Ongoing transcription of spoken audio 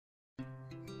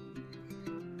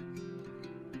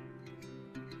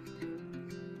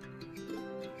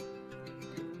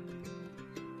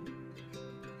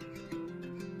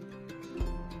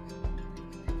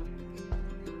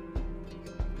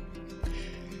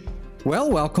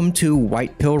Well, welcome to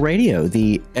White Pill Radio,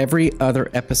 the every other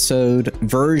episode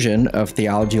version of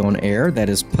Theology on Air that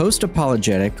is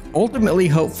post-apologetic, ultimately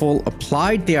hopeful,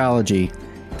 applied theology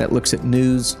that looks at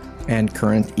news and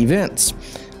current events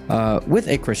with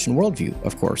a Christian worldview,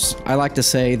 of course. I like to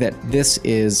say that this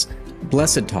is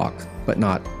blessed talk, but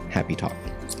not happy talk.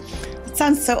 It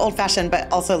sounds so old-fashioned, but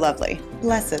also lovely.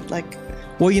 Blessed, like...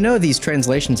 Well, you know, these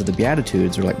translations of the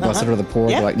Beatitudes are like, blessed are the poor.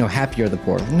 Yeah. They're like, no, happy are the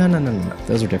poor. No.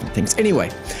 Those are different things.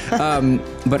 Anyway,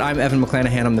 but I'm Evan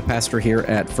McClanahan. I'm the pastor here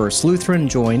at First Lutheran,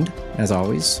 joined, as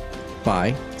always,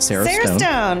 by Sarah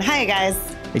Stone. Hi, guys.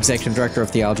 Executive Director of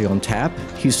Theology on Tap,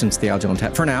 Houston's Theology on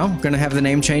Tap. For now, going to have the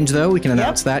name change, though. We can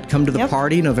announce that. Come to the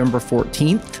party November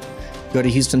 14th. Go to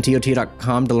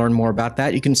HoustonTOT.com to learn more about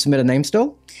that. You can submit a name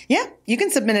still? Yeah, you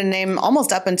can submit a name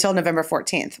almost up until November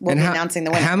 14th. We'll be announcing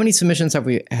the winner. How many submissions have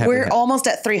we had? We're almost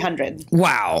at 300.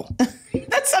 Wow.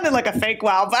 That sounded like a fake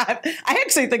wow, but I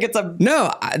actually think it's a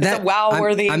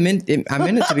wow-worthy. I meant it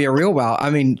to be a real wow. I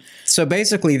mean, so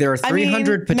basically there are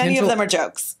 300 potential. Many of them are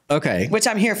jokes. Okay. Which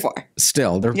I'm here for.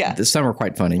 Still, some are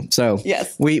quite funny. So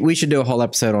yes, we should do a whole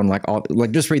episode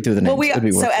on just read through the names.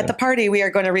 Well, at the party we are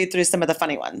going to read through some of the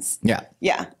funny ones.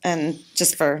 Yeah, and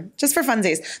just for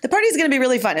funsies, the party is going to be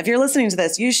really fun. If you're listening to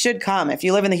this, you should come. If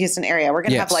you live in the Houston area, we're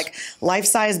going to have like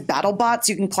life-size battle bots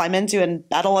you can climb into and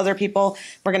battle other people.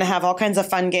 We're going to have all kinds of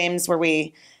fun games where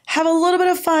we have a little bit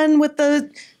of fun with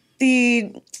the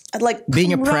like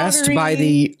being oppressed by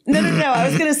the no. I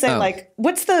was going to say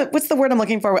what's the word I'm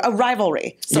looking for? A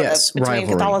rivalry. Between rivalry.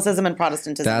 Catholicism and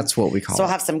Protestantism. That's what we call it. So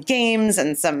we'll have some games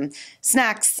and some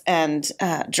snacks and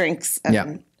drinks.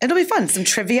 And it'll be fun. Some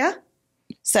trivia.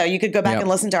 So you could go back and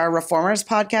listen to our Reformers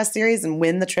podcast series and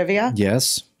win the trivia.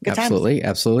 Yes, Good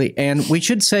absolutely. And we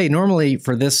should say normally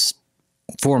for this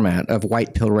format of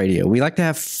White Pill Radio, we like to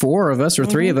have 4 of us or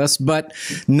 3 of us, but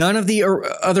none of the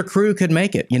other crew could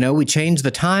make it. You know, we changed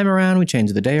the time around, we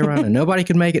changed the day around, and nobody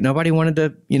could make it. Nobody wanted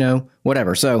to,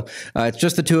 whatever. So it's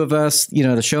just the 2 of us.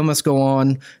 The show must go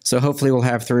on. So hopefully we'll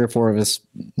have 3 or 4 of us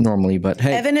normally. But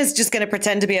hey, Evan is just going to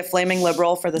pretend to be a flaming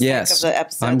liberal for the sake of the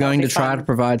episode. I'm going to try to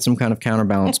provide some kind of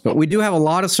counterbalance. But we do have a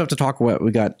lot of stuff to talk about.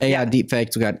 We got AI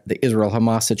deepfakes. We got the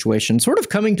Israel-Hamas situation, sort of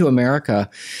coming to America,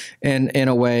 in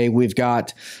a way. We've got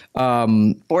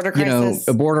border crisis.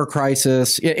 A border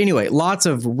crisis. Yeah, anyway, lots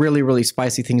of really, really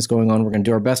spicy things going on. We're going to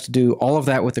do our best to do all of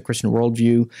that with the Christian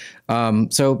worldview.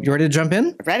 So you ready to jump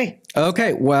in? Ready.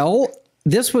 Okay. Well,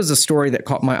 this was a story that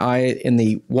caught my eye in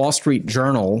the Wall Street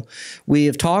Journal. We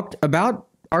have talked about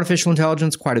artificial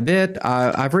intelligence quite a bit.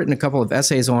 I've written a couple of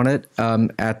essays on it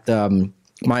at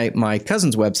my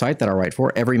cousin's website that I write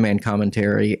for, Everyman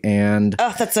Commentary, and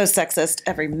that's so sexist.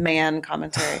 Everyman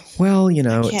Commentary. Well,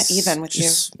 I can't even with you.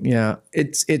 Yeah,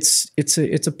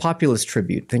 it's a populist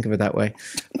tribute. Think of it that way,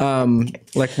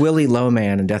 like Willie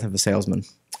Lowman in Death of a Salesman.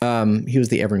 He was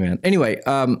the Everyman. Anyway,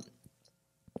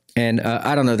 and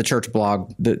I don't know the church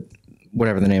blog,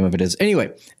 whatever the name of it is.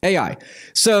 Anyway, AI.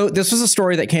 So this was a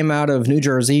story that came out of New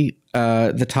Jersey.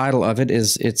 The title of it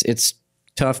is it's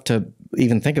tough to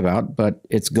even think about, but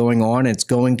it's going on. It's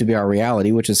going to be our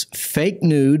reality, which is fake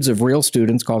nudes of real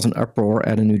students cause an uproar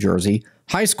at a New Jersey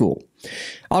high school.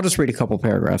 I'll just read a couple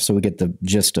paragraphs so we get the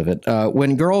gist of it.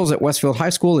 When girls at Westfield High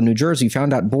School in New Jersey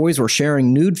found out boys were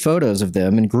sharing nude photos of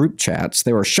them in group chats,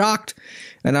 they were shocked,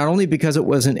 and not only because it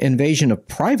was an invasion of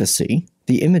privacy,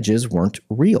 the images weren't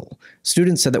real.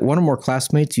 Students said that one or more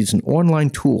classmates used an online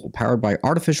tool powered by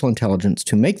artificial intelligence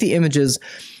to make the images,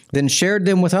 then shared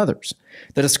them with others.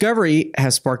 The discovery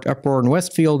has sparked uproar in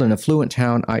Westfield, an affluent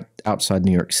town outside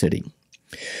New York City.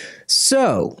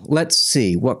 So let's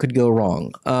see what could go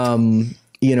wrong.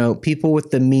 People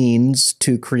with the means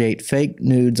to create fake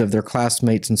nudes of their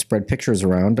classmates and spread pictures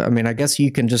around. I mean, I guess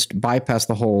you can just bypass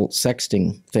the whole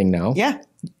sexting thing now. Yeah.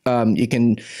 You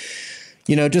can,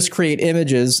 just create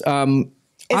images. It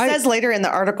says later in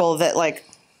the article that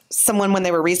someone, when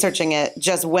they were researching it,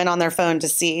 just went on their phone to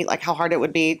see how hard it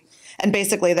would be. And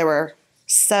basically there were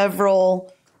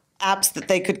several apps that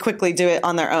they could quickly do it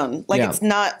on their own. It's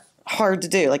not hard to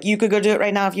do. You could go do it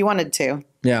right now if you wanted to.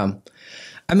 Yeah.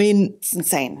 I mean, it's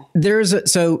insane.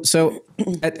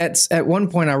 At one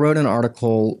point I wrote an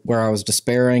article where I was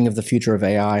despairing of the future of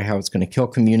AI, how it's going to kill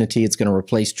community, it's going to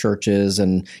replace churches,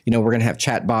 and we're going to have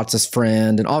chatbots as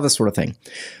friend and all this sort of thing.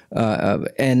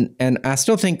 And I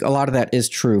still think a lot of that is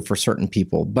true for certain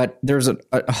people, but there's a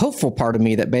hopeful part of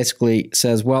me that basically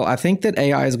says, well, I think that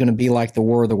AI is going to be like the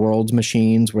War of the Worlds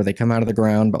machines, where they come out of the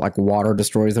ground, but water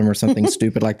destroys them or something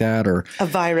stupid like that, or a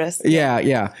virus.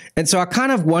 Yeah. And so I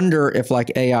kind of wonder if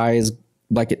AI is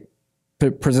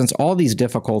it presents all these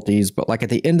difficulties, but at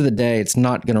the end of the day, it's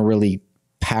not going to really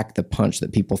pack the punch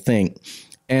that people think.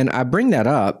 And I bring that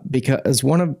up because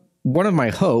one of my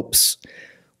hopes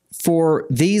for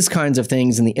these kinds of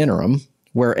things in the interim,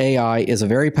 where AI is a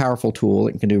very powerful tool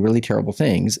and can do really terrible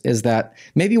things, is that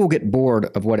maybe we'll get bored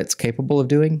of what it's capable of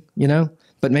doing,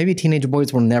 but maybe teenage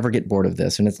boys will never get bored of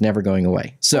this and it's never going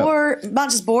away. So, or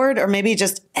not just bored, or maybe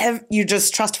just you're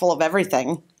just trustful of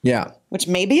everything. Yeah. Which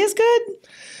maybe is good.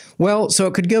 Well, so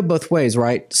it could go both ways,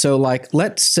 right? So like,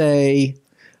 let's say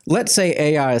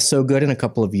AI is so good in a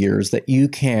couple of years that you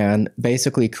can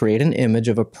basically create an image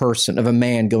of a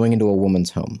man going into a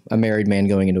woman's home, a married man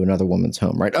going into another woman's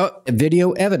home, right? Oh,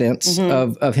 video evidence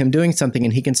of him doing something.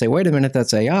 And he can say, wait a minute,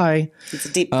 that's AI. It's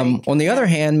a deep fake. On the other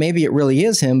hand, maybe it really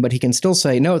is him, but he can still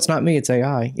say, no, it's not me, it's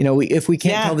AI. If we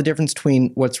can't tell the difference between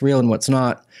what's real and what's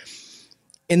not,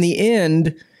 in the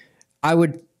end, I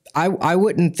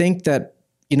wouldn't think that,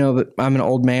 but I'm an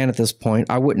old man at this point.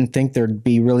 I wouldn't think there'd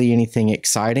be really anything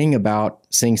exciting about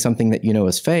seeing something that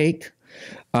is fake.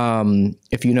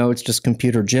 If it's just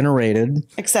computer generated.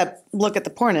 Except look at the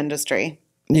porn industry.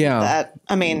 Yeah.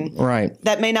 Right.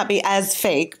 That may not be as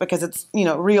fake because it's,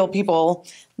 real people,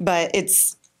 but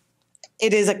it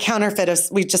is a counterfeit of,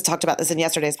 we just talked about this in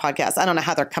yesterday's podcast. I don't know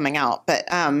how they're coming out, but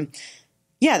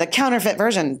the counterfeit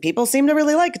version, people seem to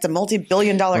really like. It's a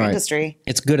multi-billion-dollar industry.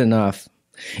 It's good enough.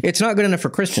 It's not good enough for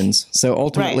Christians. So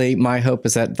ultimately, my hope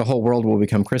is that the whole world will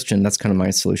become Christian. That's kind of my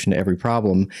solution to every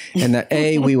problem. And that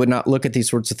we would not look at these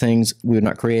sorts of things. We would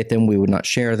not create them. We would not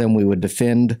share them. We would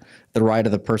defend the right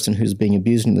of the person who's being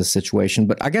abused in this situation.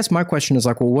 But I guess my question is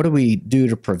like, well, what do we do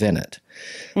to prevent it?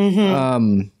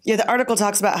 The article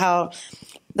talks about how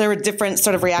there were different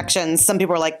sort of reactions. Some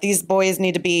people were like, these boys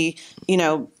need to be,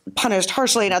 punished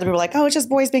harshly. And other people were like, oh, it's just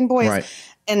boys being boys. Right.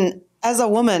 And as a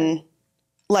woman,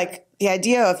 like the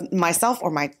idea of myself or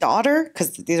my daughter,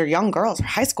 because these are young girls or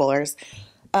high schoolers,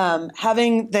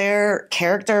 having their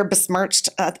character besmirched.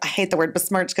 I hate the word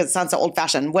besmirched because it sounds so old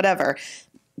fashioned, whatever,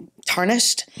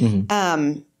 tarnished.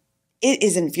 It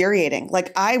is infuriating.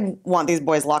 Like, I want these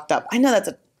boys locked up. I know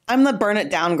I'm the burn it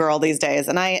down girl these days.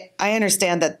 And I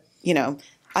understand that,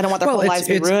 I don't want their whole lives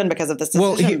to be ruined because of this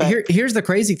decision. Well, here's the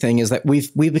crazy thing is that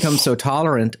we've become so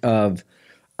tolerant of,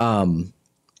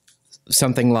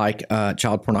 something like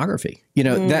child pornography.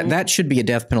 That should be a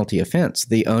death penalty offense.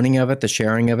 The owning of it, the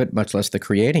sharing of it, much less the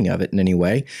creating of it in any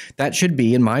way, that should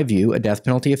be, in my view, a death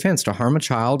penalty offense. To harm a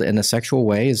child in a sexual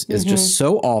way is just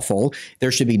so awful.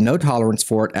 There should be no tolerance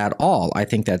for it at all. I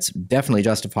think that's definitely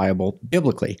justifiable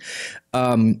biblically.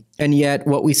 And yet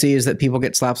what we see is that people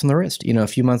get slaps on the wrist, a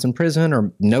few months in prison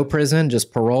or no prison,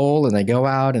 just parole, and they go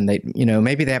out and they,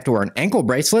 maybe they have to wear an ankle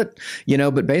bracelet,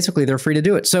 but basically they're free to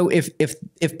do it. So if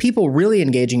people really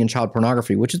engaging in child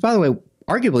pornography, which is, by the way,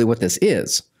 arguably what this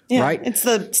is, right? It's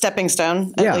the stepping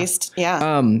stone, at least.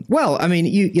 Yeah. Well, I mean,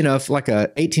 if like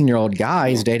a 18-year-old guy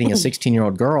is dating a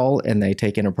 16-year-old girl and they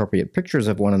take inappropriate pictures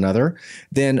of one another,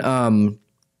 then,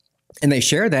 and they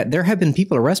share that, there have been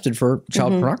people arrested for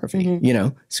child pornography,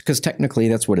 because technically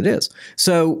that's what it is.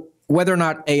 So whether or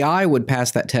not AI would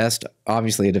pass that test,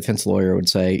 obviously a defense lawyer would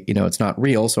say, it's not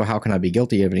real, so how can I be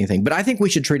guilty of anything? But I think we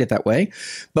should treat it that way.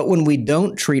 But when we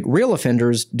don't treat real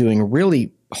offenders doing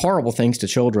really horrible things to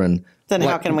children, then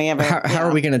how can we ever? How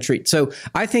are we going to treat? So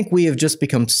I think we have just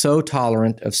become so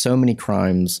tolerant of so many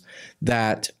crimes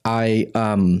that we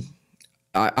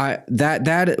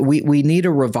need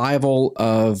a revival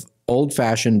of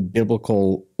old-fashioned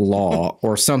biblical law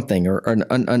or something, or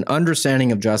an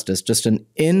understanding of justice, just an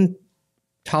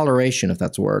intoleration, if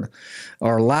that's a word,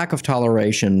 or lack of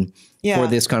toleration for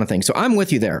this kind of thing. So I'm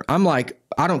with you there. I'm like,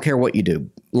 I don't care what you do.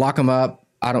 Lock them up.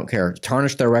 I don't care.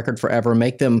 Tarnish their record forever.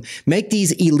 Make these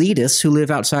elitists who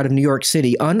live outside of New York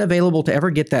City unavailable to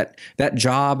ever get that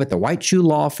job at the white shoe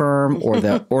law firm or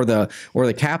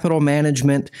the capital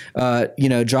management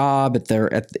job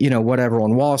at whatever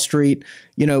on Wall Street.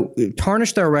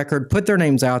 Tarnish their record. Put their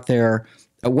names out there.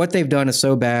 What they've done is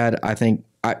so bad. I think.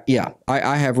 I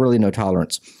have really no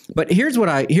tolerance. But here's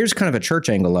kind of a church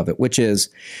angle of it, which is,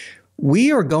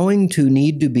 we are going to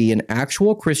need to be in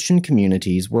actual Christian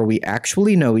communities where we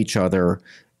actually know each other,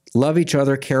 love each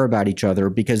other, care about each other,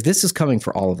 because this is coming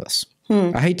for all of us.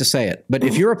 I hate to say it, but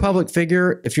if you're a public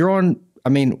figure, we're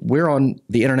on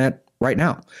the internet right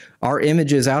now. Our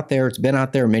image is out there. It's been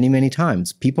out there many, many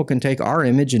times. People can take our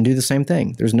image and do the same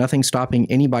thing. There's nothing stopping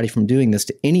anybody from doing this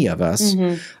to any of us.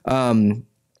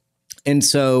 And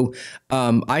so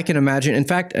I can imagine, in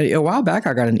fact, a while back,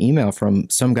 I got an email from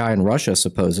some guy in Russia,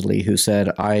 supposedly, who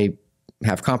said, I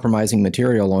have compromising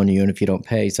material on you, and if you don't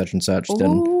pay such and such,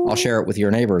 then I'll share it with your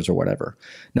neighbors or whatever.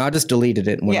 Now, I just deleted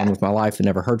it and went on with my life and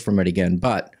never heard from it again,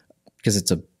 but because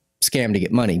it's a scam to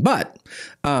get money. But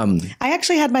I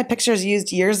actually had my pictures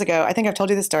used years ago. I think I've told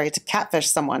you the story, to catfish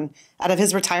someone out of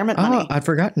his retirement money. I'd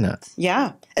forgotten that.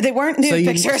 Yeah. They weren't nude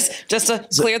pictures, just to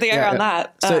clear the air on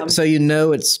that. So you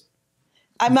know it's...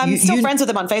 I'm still friends with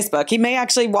him on Facebook. He may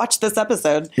actually watch this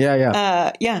episode.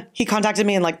 Yeah. He contacted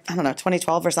me in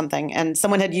 2012 or something. And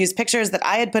someone had used pictures that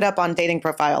I had put up on dating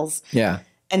profiles. Yeah.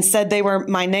 And said they were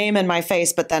my name and my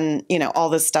face, but then, all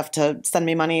this stuff to send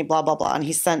me money, blah, blah, blah. And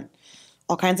he sent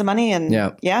all kinds of money. And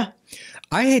yeah.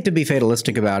 I hate to be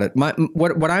fatalistic about it.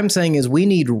 What I'm saying is we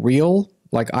need real,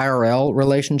 like IRL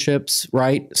relationships,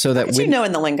 right? So that in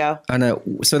the lingo. I know.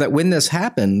 So that when this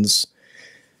happens,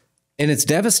 and it's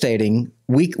devastating,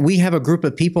 we have a group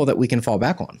of people that we can fall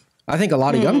back on. I think a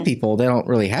lot of young people, they don't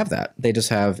really have that. They just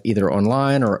have either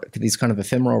online or these kind of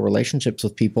ephemeral relationships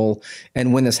with people.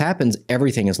 And when this happens,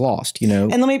 everything is lost,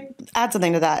 And let me add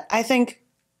something to that. I think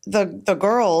the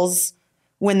girls,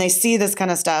 when they see this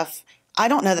kind of stuff, I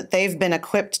don't know that they've been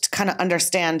equipped to kind of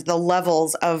understand the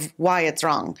levels of why it's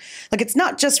wrong. Like, it's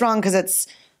not just wrong because it's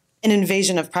an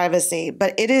invasion of privacy,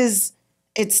 but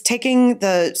it's taking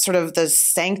the sort of the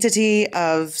sanctity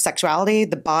of sexuality,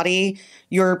 the body,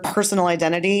 your personal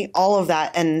identity, all of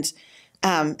that, and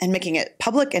making it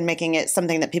public and making it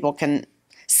something that people can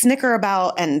snicker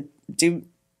about and do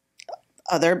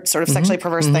other sort of sexually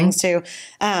perverse things too.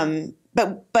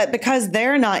 But because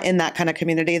they're not in that kind of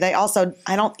community, they also,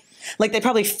 they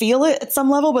probably feel it at some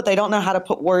level, but they don't know how to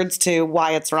put words to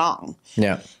why it's wrong.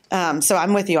 Yeah. So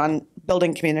I'm with you on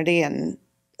building community and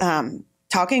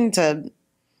talking to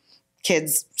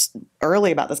kids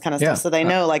early about this kind of stuff, so they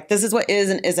know this is what is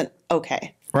and isn't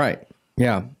okay. Right.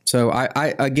 Yeah. So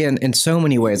I again, in so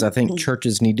many ways, I think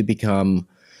churches need to become,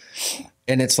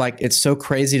 and it's so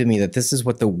crazy to me that this is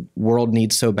what the world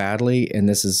needs so badly, and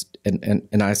this is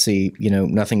and I see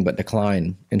nothing but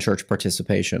decline in church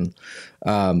participation,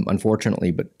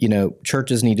 unfortunately. But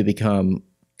churches need to become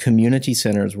community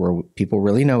centers where people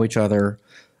really know each other,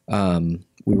 we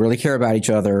really care about each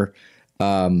other.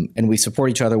 And we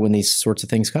support each other when these sorts of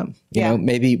things come. You know,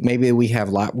 maybe we have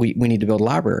we need to build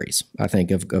libraries, I think,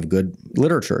 of good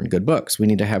literature and good books. We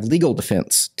need to have legal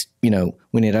defense. We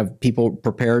need to have people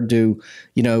prepared to,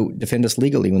 defend us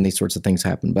legally when these sorts of things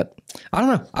happen. But I don't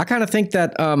know. I kind of think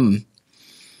that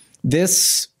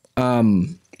this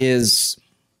is.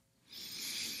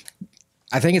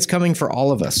 I think it's coming for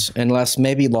all of us, unless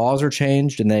maybe laws are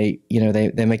changed and they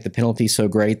make the penalty so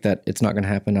great that it's not going to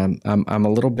happen. I'm a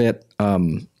little bit.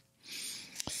 I'm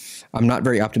not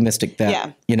very optimistic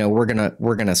that we're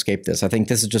gonna escape this. I think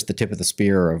this is just the tip of the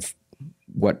spear of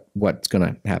what's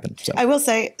going to happen. So I will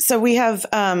say, we have.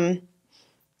 I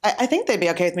think they'd be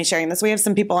okay with me sharing this. We have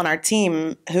some people on our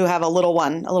team who have a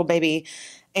little baby,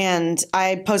 and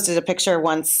I posted a picture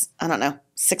once. I don't know.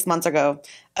 6 months ago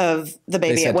of the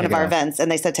baby at one of our events,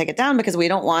 and they said take it down because we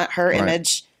don't want her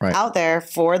image out there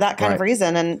for that kind of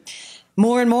reason. And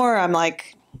more I'm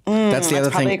like, that's the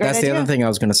other thing. That's the other thing I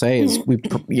was going to say is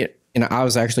I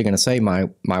was actually going to say my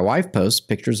wife posts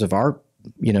pictures of our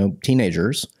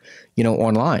teenagers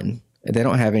online. They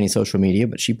don't have any social media,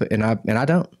 but she put and I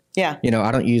don't. Yeah.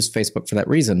 I don't use Facebook for that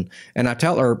reason, and I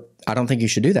tell her I don't think you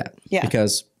should do that. Yeah.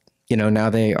 Because now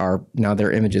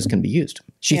their images can be used.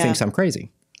 She thinks I'm crazy.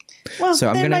 Well,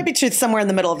 so there might be truth somewhere in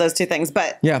the middle of those two things,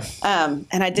 but and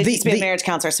I did used to be a marriage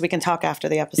counselor, so we can talk after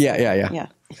the episode. Yeah.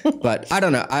 But I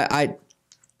don't know. I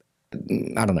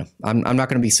don't know. I'm not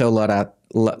going to be so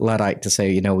Luddite to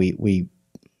say we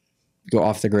go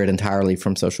off the grid entirely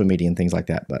from social media and things like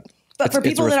that. But for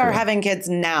people that are having kids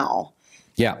now,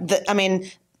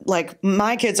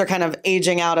 my kids are kind of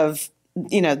aging out of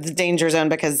the danger zone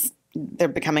because they're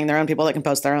becoming their own people that can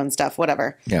post their own stuff,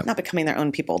 whatever. Yeah. Not becoming their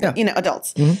own people, but,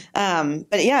 adults. Mm-hmm.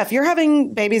 But if you're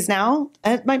having babies now,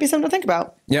 it might be something to think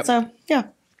about. Yep. So, yeah.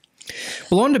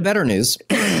 Well, on to better news.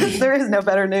 There is no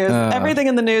better news. Everything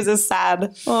in the news is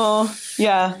sad. Oh,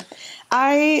 yeah.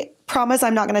 I promise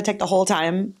I'm not going to take the whole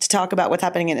time to talk about what's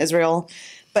happening in Israel,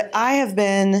 but I have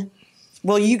been...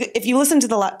 Well, if you listen to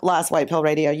the last White Pill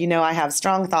Radio, I have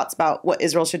strong thoughts about what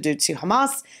Israel should do to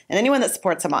Hamas and anyone that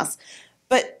supports Hamas.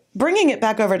 But bringing it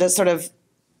back over to sort of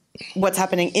what's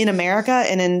happening in America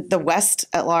and in the West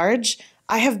at large,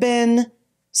 I have been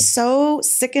so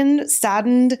sickened,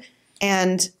 saddened,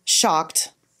 and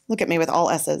shocked. Look at me with all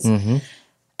S's. Mm-hmm.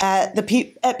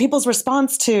 At people's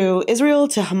response to Israel,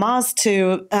 to Hamas,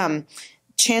 to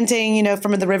chanting,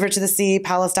 from the river to the sea,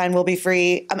 Palestine will be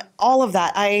free. All of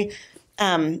that. I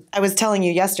was telling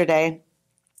you yesterday,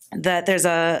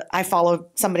 that I follow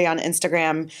somebody on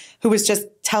Instagram who was just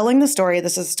telling the story.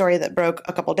 This is a story that broke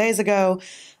a couple days ago.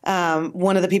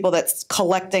 One of the people that's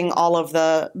collecting all of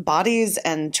the bodies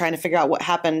and trying to figure out what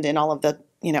happened in all of the,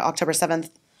 October 7th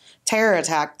terror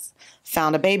attacks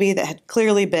found a baby that had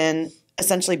clearly been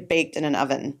essentially baked in an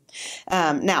oven.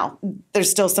 Now, there's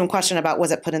still some question about,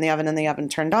 was it put in the oven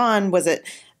turned on? Was it,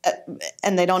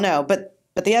 and they don't know. But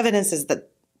the evidence is that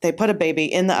they put a baby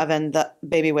in the oven. The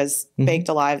baby was baked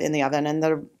alive in the oven, and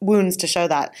the wounds to show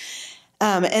that.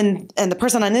 And the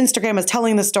person on Instagram was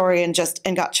telling the story and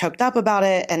got choked up about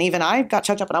it. And even I got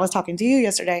choked up when I was talking to you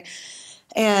yesterday.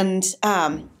 And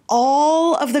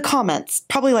all of the comments,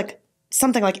 probably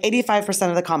something like 85%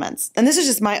 of the comments, and this is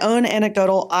just my own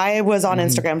anecdotal, I was on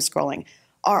Instagram scrolling,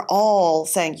 are all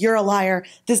saying, you're a liar.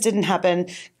 This didn't happen.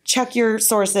 Check your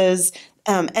sources.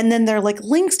 And then they're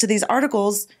links to these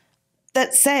articles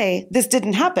that say this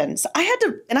didn't happen. So I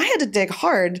had to dig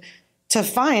hard to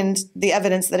find the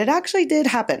evidence that it actually did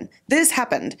happen. This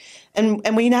happened.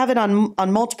 And we have it on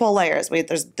multiple layers.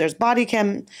 There's body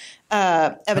cam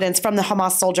evidence from the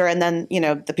Hamas soldier, and then,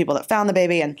 the people that found the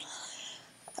baby. And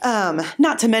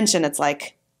not to mention, it's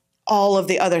all of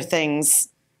the other things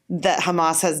that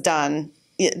Hamas has done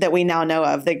that we now know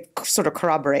of. They sort of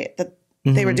corroborate that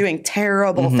they were doing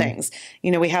terrible things.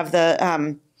 We have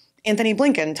the Anthony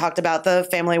Blinken talked about the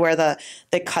family where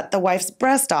they cut the wife's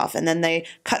breast off, and then they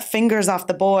cut fingers off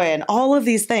the boy, and all of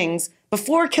these things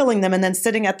before killing them and then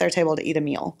sitting at their table to eat a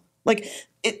meal.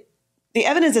 The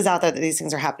evidence is out there that these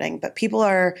things are happening, but people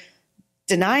are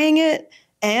denying it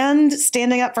and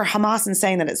standing up for Hamas and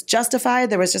saying that it's justified.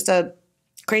 There was just a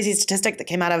crazy statistic that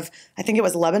came out of, I think it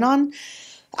was Lebanon,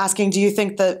 asking, do you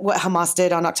think that what Hamas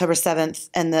did on October 7th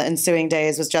and the ensuing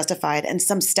days was justified? And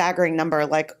some staggering number,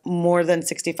 more than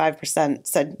 65%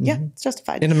 said, yeah, it's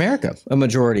justified. In America, a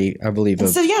majority, I believe.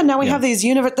 So now we have these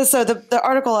so the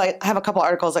article, I have a couple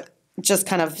articles that just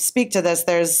kind of speak to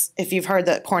this. If you've heard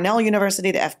that Cornell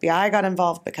University, the FBI got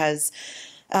involved because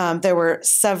there were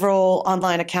several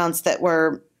online accounts that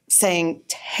were saying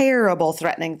terrible,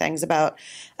 threatening things about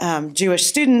Jewish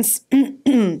students.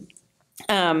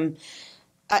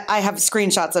 I have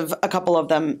screenshots of a couple of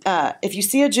them. If you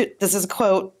see this is a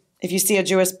quote, if you see a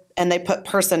Jewish, and they put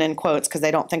person in quotes because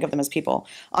they don't think of them as people,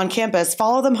 on campus,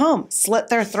 follow them home, slit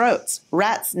their throats.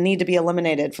 Rats need to be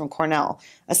eliminated from Cornell.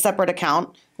 A separate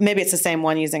account. Maybe it's the same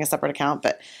one using a separate account,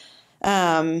 but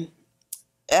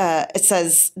it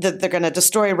says that they're going to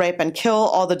destroy, rape, and kill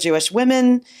all the Jewish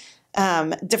women.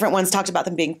 Different ones talked about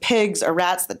them being pigs or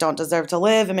rats that don't deserve to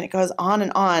live. I mean, it goes on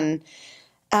and on.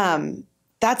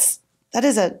 That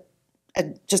is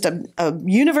just a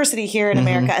university here in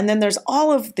America. And then there's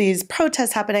all of these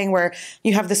protests happening where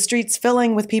you have the streets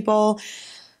filling with people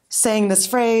saying this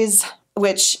phrase,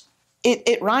 which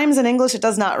it rhymes in English. It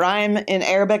does not rhyme in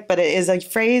Arabic, but it is a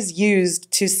phrase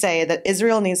used to say that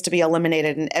Israel needs to be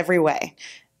eliminated in every way.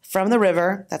 From the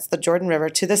river, that's the Jordan River,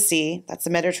 to the sea, that's the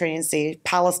Mediterranean Sea,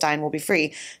 Palestine will be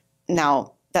free.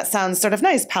 Now, that sounds sort of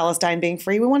nice, Palestine being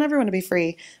free. We want everyone to be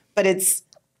free. But it's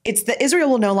that Israel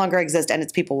will no longer exist and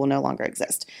its people will no longer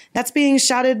exist. That's being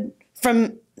shouted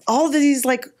from all of these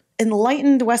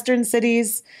enlightened Western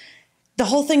cities. The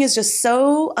whole thing is just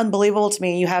so unbelievable to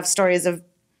me. You have stories of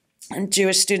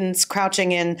Jewish students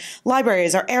crouching in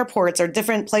libraries or airports or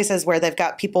different places where they've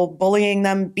got people bullying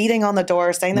them, beating on the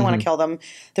door, saying they want to kill them.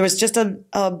 There was just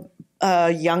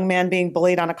a young man being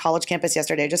bullied on a college campus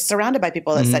yesterday, just surrounded by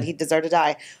people that said he deserved to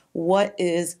die. What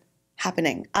is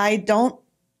happening? I don't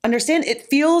understand. It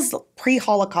feels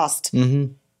pre-Holocaust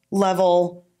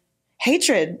level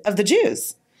hatred of the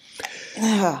Jews.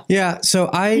 Ugh. Yeah. So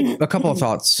a couple of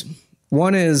thoughts.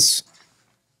 One is,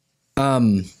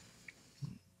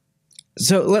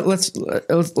 so let's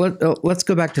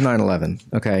go back to 9/11.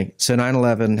 Okay. So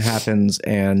 9/11 happens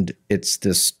and it's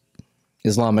this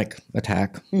Islamic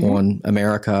attack on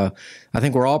America. I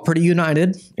think we're all pretty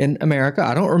united in America.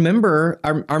 I don't remember. I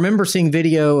remember seeing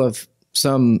video of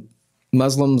some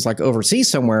Muslims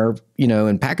overseas somewhere,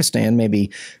 in Pakistan,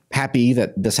 maybe happy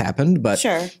that this happened, but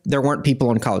there weren't people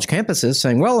on college campuses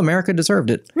saying, well, America deserved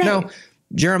it. Right. No,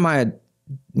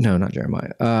 not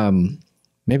Jeremiah.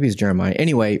 Maybe it's Jeremiah.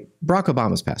 Anyway, Barack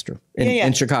Obama's pastor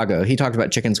in Chicago. He talked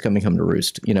about chickens coming home to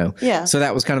roost, Yeah. So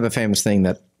that was kind of a famous thing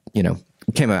that,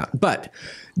 came out. But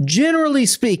generally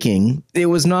speaking, it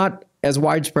was not as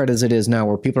widespread as it is now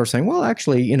where people are saying, well,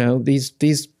 actually,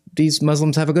 these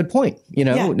Muslims have a good point.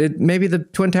 Maybe the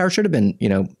Twin Towers should have been,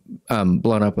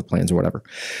 blown up with planes or whatever.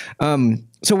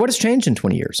 So what has changed in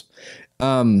 20 years?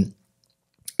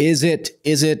 Is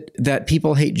it that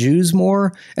people hate Jews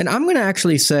more? And I'm going to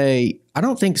actually say, I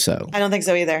don't think so. I don't think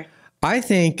so either. I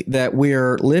think that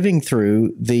we're living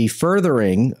through the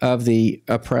furthering of the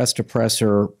oppressed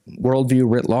oppressor worldview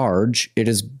writ large. It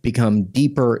has become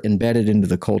deeper embedded into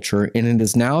the culture, and it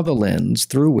is now the lens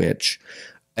through which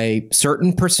a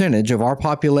certain percentage of our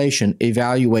population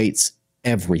evaluates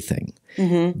everything.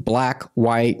 Black,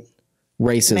 white,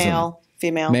 racism.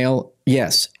 Male,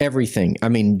 yes, everything. I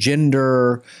mean,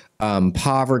 gender,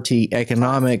 poverty,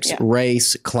 economics,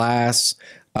 race, class.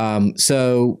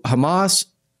 So Hamas.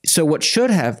 So what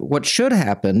should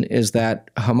happen is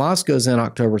that Hamas goes in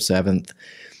October 7th.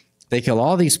 They kill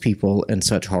all these people in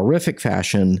such horrific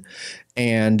fashion,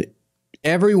 and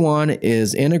everyone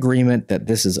is in agreement that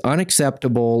this is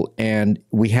unacceptable, and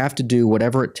we have to do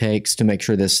whatever it takes to make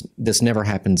sure this never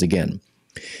happens again.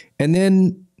 And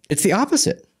then it's the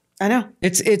opposite. I know.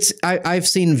 I've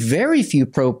seen very few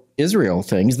pro-Israel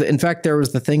things. In fact, there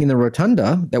was the thing in the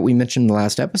rotunda that we mentioned in the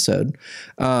last episode,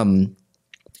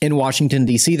 in Washington,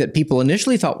 D.C. that people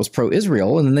initially thought was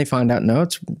pro-Israel, and then they find out, no,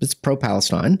 it's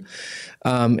pro-Palestine.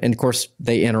 And of course,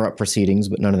 they interrupt proceedings,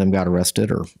 but none of them got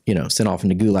arrested or, sent off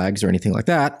into gulags or anything like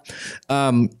that.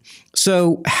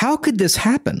 So how could this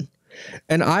happen?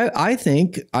 And I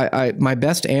think my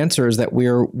best answer is that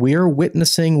we're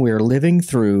living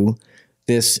through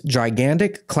this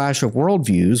gigantic clash of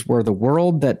worldviews where the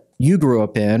world that you grew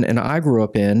up in and I grew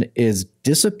up in is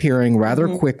disappearing rather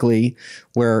quickly,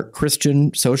 where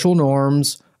Christian social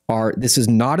norms are, this is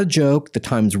not a joke. The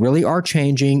times really are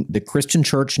changing. The Christian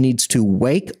church needs to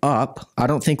wake up. I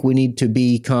don't think we need to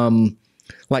become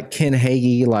like Ken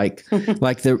Hagee,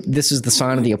 this is the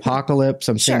sign of the apocalypse.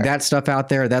 I'm saying that stuff out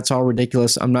there, that's all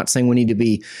ridiculous. I'm not saying we need to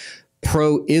be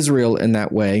pro-Israel in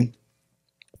that way.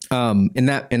 In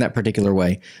that particular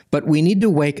way. But we need to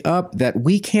wake up that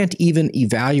we can't even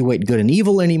evaluate good and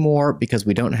evil anymore because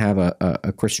we don't have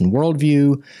a Christian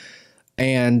worldview.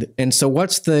 And so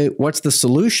what's the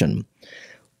solution?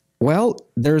 Well,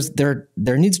 there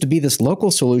needs to be this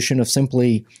local solution of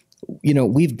simply,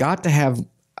 we've got to have,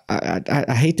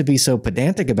 I hate to be so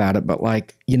pedantic about it, but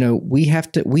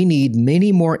we need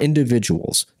many more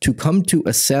individuals to come to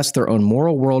assess their own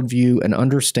moral worldview and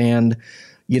understand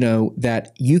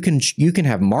that you can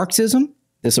have Marxism,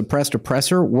 this oppressed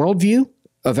oppressor worldview,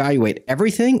 evaluate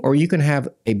everything, or you can have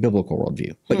a biblical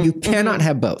worldview, but you cannot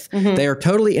have both. They are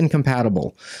totally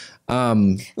incompatible. Let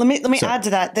me add to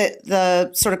that, the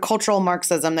sort of cultural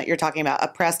Marxism that you're talking about,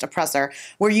 oppressed oppressor,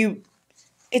 where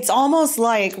it's almost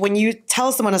like when you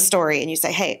tell someone a story and you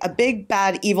say, hey, a big,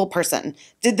 bad, evil person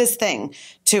did this thing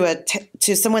to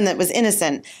someone that was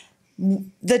innocent.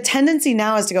 The tendency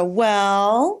now is to go,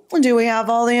 well, do we have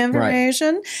all the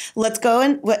information? Right. Let's go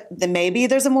and then maybe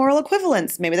there's a moral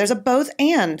equivalence. Maybe there's a both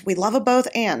and. We love a both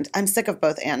and. I'm sick of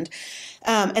both and.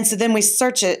 And so then we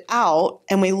search it out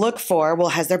and we look for, well,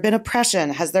 has there been oppression?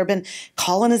 Has there been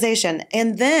colonization?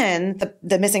 And then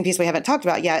the missing piece we haven't talked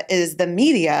about yet is the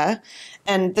media.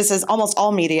 And this is almost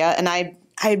all media. And I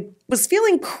was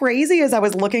feeling crazy as I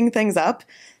was looking things up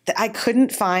that I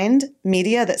couldn't find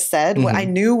media that said what I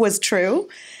knew was true.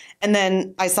 And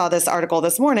then I saw this article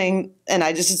this morning, and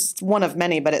it's one of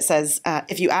many, but it says,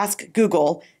 if you ask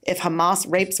Google if Hamas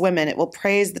rapes women, it will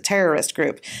praise the terrorist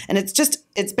group. And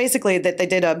it's basically that they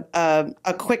did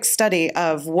a quick study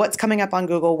of what's coming up on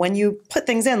Google when you put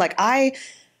things in.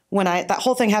 When that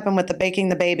whole thing happened with the baking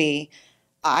the baby,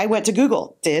 I went to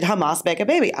Google. Did Hamas bake a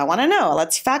baby? I want to know.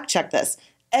 Let's fact check this.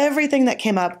 Everything that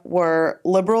came up were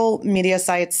liberal media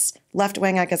sites, left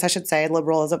wing, I guess I should say.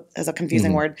 Liberal is a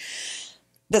confusing word.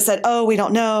 That said, oh, we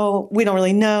don't know. We don't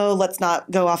really know. Let's not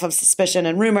go off of suspicion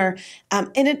and rumor.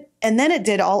 And then it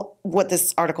did all what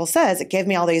this article says. It gave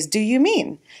me all these, do you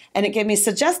mean? And it gave me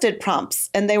suggested prompts.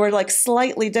 And they were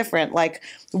slightly different.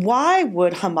 Why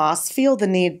would Hamas feel the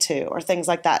need to, or things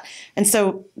like that. And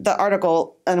so the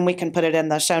article, and we can put it in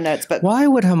the show notes, but why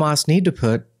would Hamas need to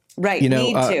put need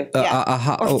to,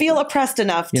 or feel oppressed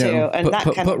enough to, and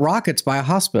put rockets by a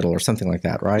hospital or something like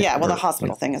that, right? Yeah, well, the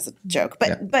hospital thing is a joke,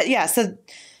 but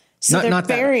so they're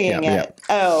burying it. Yeah.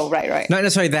 Oh, right. Not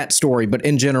necessarily that story, but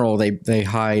in general, they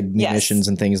hide munitions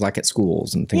and things at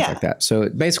schools and things like that. So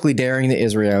basically, daring the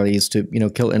Israelis to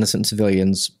kill innocent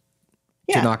civilians.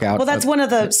 To knock out. Well, that's one of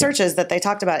the searches that they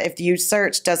talked about. If you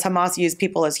search, does Hamas use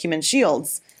people as human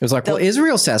shields? It was well,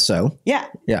 Israel says so. Yeah.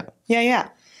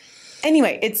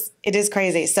 Anyway, it is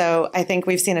crazy. So I think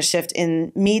we've seen a shift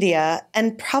in media,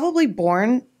 and probably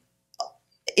born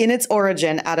in its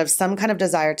origin out of some kind of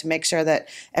desire to make sure that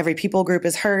every people group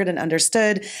is heard and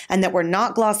understood, and that we're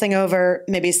not glossing over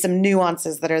maybe some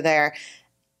nuances that are there.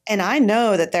 And I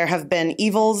know that there have been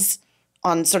evils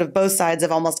on sort of both sides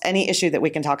of almost any issue that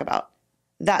we can talk about.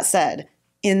 That said,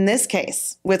 in this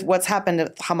case, with what's happened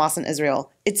with Hamas and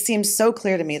Israel, it seems so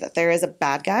clear to me that there is a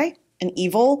bad guy, an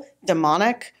evil,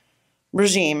 demonic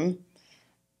regime,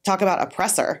 talk about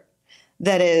oppressor,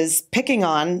 that is picking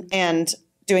on and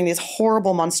doing these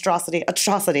horrible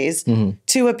atrocities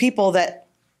to a people that,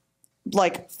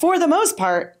 like, for the most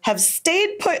part, have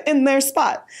stayed put in their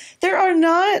spot. There are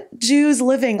not Jews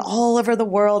living all over the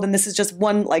world, and this is just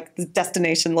one, like,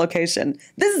 destination location.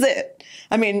 This is it.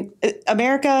 I mean,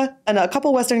 America and a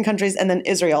couple Western countries and then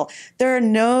Israel. There are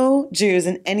no Jews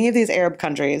in any of these Arab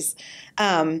countries.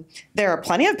 There are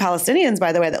plenty of Palestinians,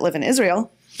 by the way, that live in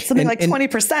Israel. Something like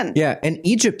 20%. Yeah, and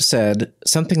Egypt said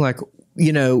something like,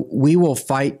 you know, we will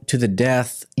fight to the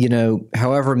death, you know,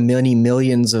 however many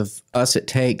millions of us it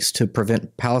takes to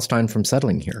prevent Palestine from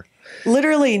settling here.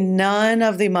 Literally none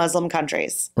of the Muslim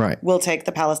countries will take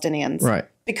the Palestinians. Right.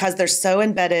 Because they're so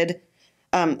embedded,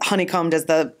 honeycombed is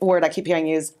the word I keep hearing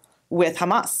used, with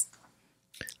Hamas.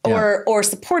 Or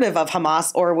supportive of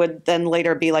Hamas, or would then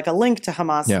later be like a link to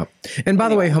Hamas. Yeah, and by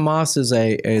the way, Hamas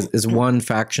is one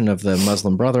faction of the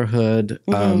Muslim Brotherhood,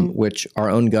 which our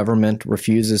own government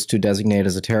refuses to designate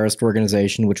as a terrorist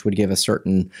organization, which would give us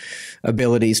certain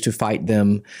abilities to fight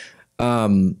them.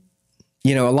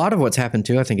 You know, a lot of what's happened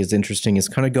too, I think, is interesting, is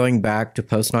kind of going back to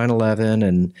post 9/11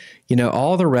 and, you know,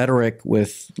 all the rhetoric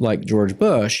with like George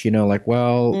Bush, you know, like,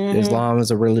 well, Islam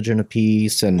is a religion of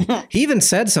peace. And he even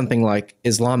said something like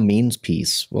Islam means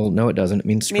peace. Well, no, it doesn't. It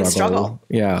means struggle.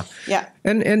 Yeah. Yeah.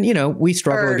 And, you know, we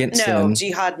struggle against sin. No,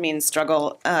 jihad means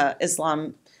struggle.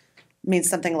 Islam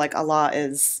means something like Allah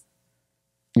is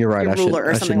You're right. your ruler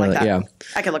or something like that. Yeah.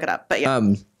 I can look it up, but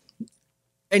yeah.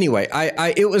 Anyway,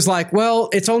 it was like, well,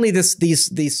 it's only these.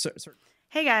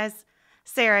 Hey guys,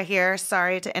 Sarah here.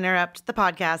 Sorry to interrupt the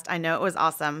podcast. I know it was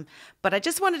awesome, but I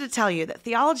just wanted to tell you that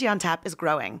Theology on Tap is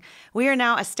growing. We are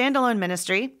now a standalone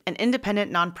ministry, an independent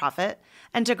nonprofit,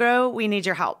 and to grow, we need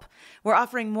your help. We're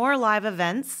offering more live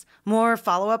events, more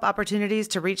follow-up opportunities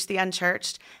to reach the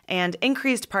unchurched, and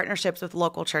increased partnerships with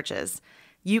local churches.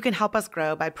 You can help us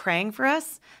grow by praying for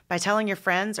us, by telling your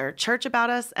friends or church about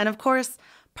us, and of course,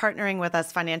 partnering with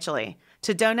us financially.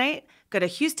 To donate, go to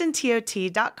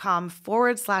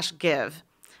houstontot.com/give.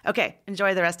 Okay,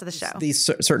 enjoy the rest of the show. These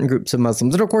certain groups of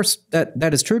Muslims, and of course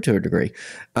that is true to a degree.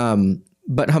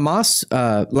 But Hamas,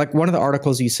 like one of the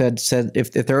articles you said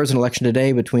if there was an election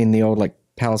today between the old like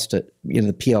Palestine, you know,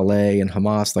 the PLA and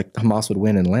Hamas, like Hamas would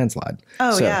win in a landslide.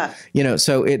 Oh, so, yeah. You know,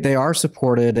 so they are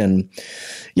supported, and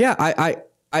yeah, I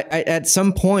at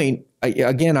some point.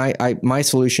 My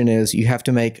solution is you have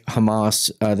to make Hamas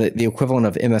the equivalent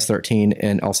of MS-13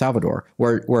 in El Salvador,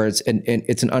 where it's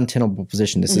an untenable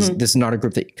position. This is not a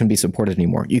group that can be supported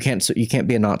anymore. You can't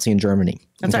be a Nazi in Germany.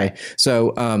 That's right.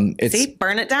 So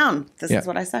burn it down. This is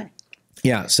what I say.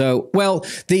 Yeah. So, well,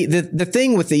 the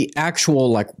thing with the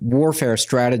actual like warfare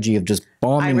strategy of just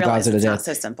bombing Gaza to death, not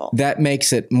so simple. That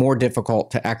makes it more difficult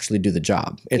to actually do the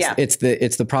job. It's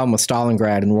the problem with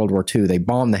Stalingrad in World War II. They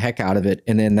bombed the heck out of it,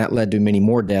 and then that led to many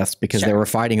more deaths because they were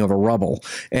fighting over rubble.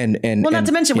 Not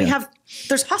to mention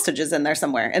there's hostages in there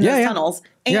somewhere in those tunnels,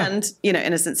 and you know,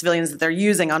 innocent civilians that they're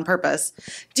using on purpose.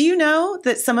 Do you know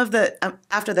that some of the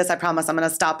after this, I promise I'm going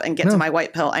to stop and get to my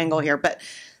white pill angle here, but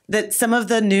that some of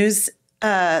the news.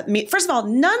 First of all,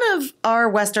 none of our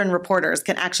Western reporters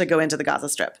can actually go into the Gaza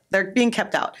Strip. They're being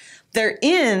kept out. They're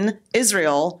in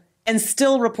Israel and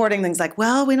still reporting things like,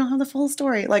 well, we don't have the full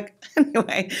story. Like,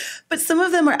 anyway, but some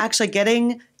of them are actually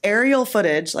getting aerial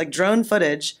footage, like drone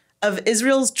footage of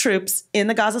Israel's troops in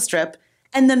the Gaza Strip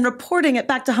and then reporting it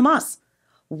back to Hamas.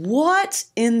 What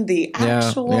in the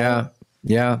actual...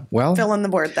 Yeah, well, fill in the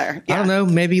board there. Yeah. I don't know.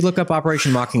 Maybe look up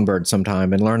Operation Mockingbird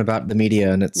sometime and learn about the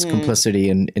media and its complicity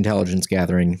in intelligence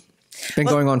gathering. It's been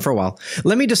going on for a while.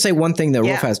 Let me just say one thing that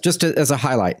real fast, just as a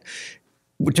highlight,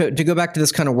 to go back to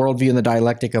this kind of worldview and the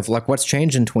dialectic of like what's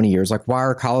changed in 20 years. Like why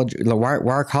are college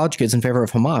kids in favor of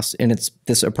Hamas? And it's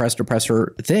this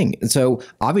oppressor thing. And so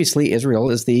obviously Israel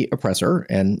is the oppressor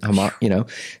and Hamas, you know.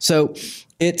 So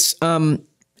it's and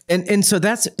so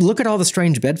that's look at all the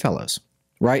strange bedfellows.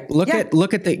 Right. Look at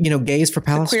the, you know, gays for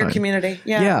Palestine. The queer community.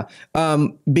 Yeah.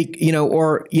 Antifa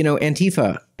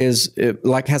is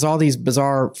like has all these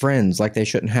bizarre friends like they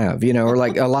shouldn't have, you know, or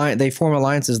like they form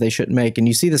alliances they shouldn't make. And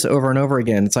you see this over and over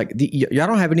again. It's like y'all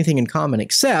don't have anything in common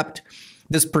except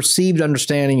this perceived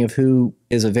understanding of who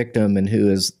is a victim and who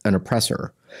is an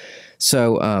oppressor.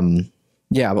 So,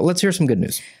 but let's hear some good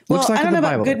news. Well, I don't know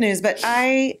about good news, but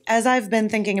as I've been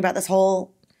thinking about this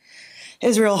whole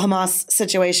Israel-Hamas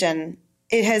situation,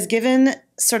 it has given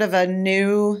sort of not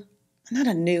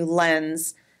a new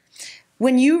lens,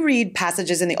 when you read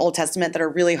passages in the Old Testament that are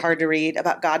really hard to read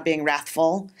about God being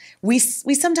wrathful, we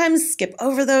sometimes skip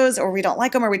over those, or we don't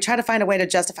like them, or we try to find a way to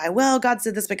justify, well, God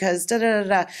said this because da da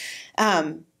da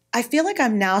da. I feel like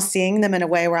I'm now seeing them in a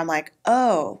way where I'm like,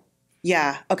 oh,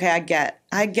 yeah, okay,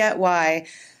 I get why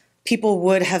people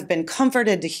would have been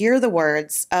comforted to hear the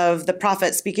words of the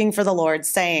prophet speaking for the Lord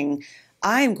saying,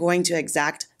 I am going to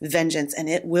exact vengeance and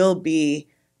it will be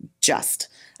just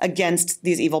against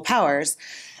these evil powers.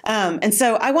 And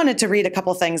so I wanted to read a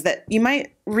couple things that you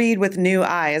might read with new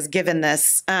eyes, given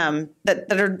this, that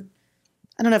are,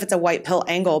 I don't know if it's a white pill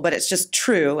angle, but it's just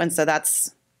true. And so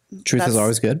Truth is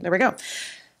always good. There we go.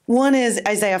 One is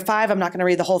Isaiah 5. I'm not going to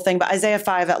read the whole thing, but Isaiah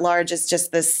 5 at large is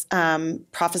just this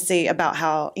prophecy about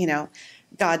how,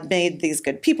 God made these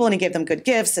good people and he gave them good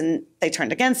gifts, and they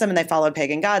turned against him and they followed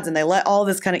pagan gods and they let all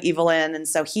this kind of evil in. And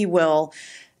so he will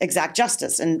exact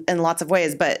justice in lots of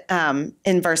ways. But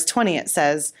in verse 20, it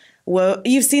says, woe,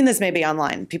 you've seen this maybe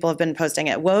online. People have been posting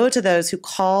it. Woe to those who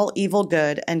call evil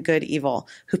good and good evil,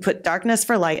 who put darkness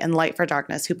for light and light for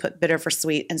darkness, who put bitter for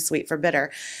sweet and sweet for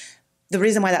bitter. The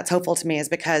reason why that's hopeful to me is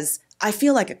because I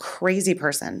feel like a crazy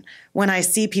person when I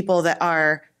see people that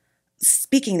are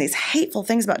speaking these hateful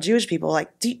things about Jewish people.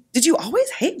 Like, did you always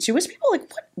hate Jewish people?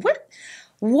 Like,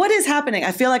 what is happening?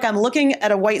 I feel like I'm looking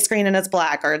at a white screen and it's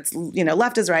black, or it's,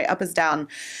 left is right, up is down.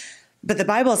 But the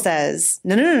Bible says,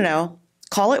 no.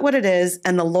 Call it what it is,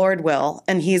 and the Lord will,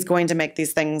 and he's going to make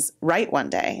these things right one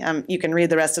day. You can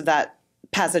read the rest of that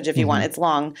passage if you want. It's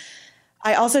long.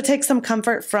 I also take some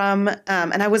comfort from,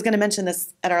 and I was going to mention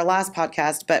this at our last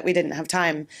podcast, but we didn't have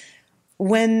time.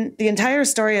 When the entire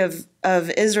story of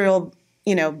Israel,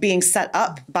 being set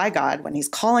up by God, when he's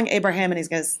calling Abraham and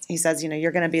he says,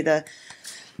 you're going to be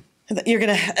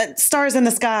stars in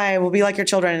the sky will be like your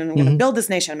children, and I'm going to build this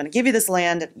nation. I'm going to give you this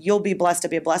land. You'll be blessed to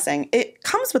be a blessing. It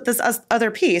comes with this other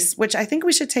piece, which I think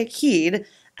we should take heed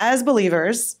as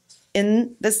believers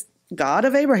in this God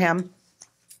of Abraham,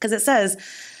 because it says,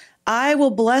 I will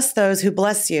bless those who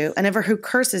bless you, and ever who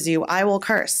curses you, I will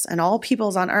curse, and all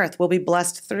peoples on earth will be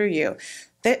blessed through you.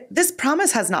 This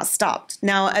promise has not stopped.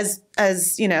 Now, as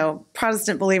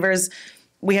Protestant believers,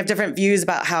 we have different views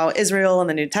about how Israel and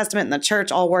the New Testament and the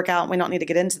church all work out, and we don't need to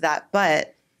get into that.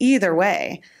 But either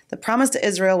way, the promise to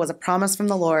Israel was a promise from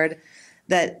the Lord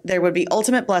that there would be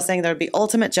ultimate blessing, there would be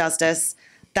ultimate justice,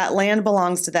 that land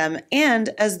belongs to them. And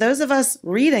as those of us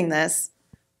reading this,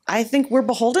 I think we're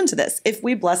beholden to this. If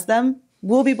we bless them,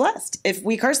 we'll be blessed. If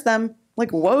we curse them,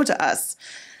 woe to us.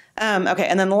 Okay,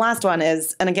 and then the last one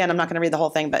is, and again, I'm not going to read the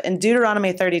whole thing, but in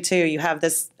Deuteronomy 32, you have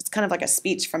this, it's kind of like a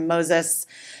speech from Moses.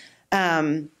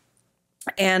 And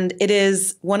it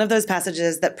is one of those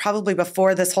passages that probably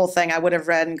before this whole thing I would have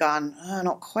read and gone, oh, I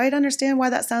don't quite understand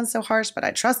why that sounds so harsh, but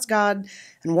I trust God,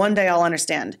 and one day I'll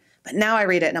understand. But now I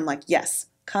read it and I'm like, yes,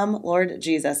 come, Lord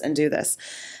Jesus, and do this.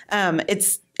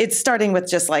 It's starting with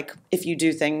just like, if you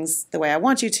do things the way I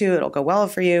want you to, it'll go well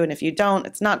for you. And if you don't,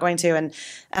 it's not going to.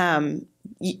 And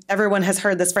everyone has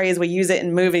heard this phrase. We use it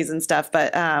in movies and stuff.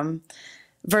 But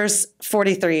verse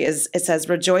 43 it says,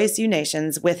 rejoice, you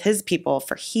nations, with his people,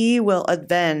 for he will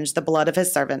avenge the blood of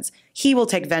his servants. He will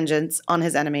take vengeance on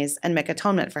his enemies and make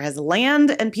atonement for his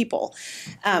land and people.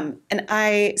 So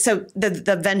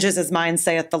the vengeance is mine,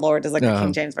 saith the Lord, is like the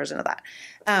King James version of that.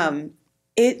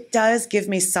 It does give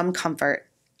me some comfort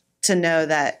to know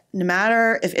that no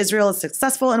matter if Israel is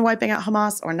successful in wiping out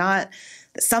Hamas or not,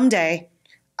 that someday,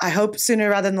 I hope sooner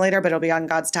rather than later, but it'll be on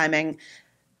God's timing,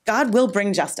 God will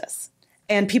bring justice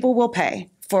and people will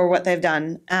pay for what they've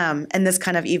done and this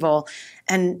kind of evil.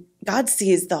 And God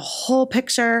sees the whole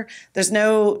picture. There's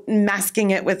no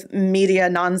masking it with media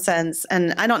nonsense.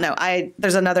 And I don't know.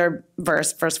 There's another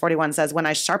verse 41 says, when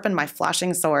I sharpen my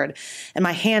flashing sword and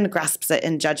my hand grasps it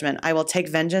in judgment, I will take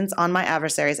vengeance on my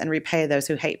adversaries and repay those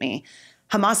who hate me.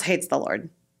 Hamas hates the Lord.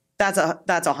 That's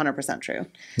 100% true.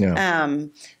 Yeah.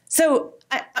 So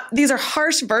these are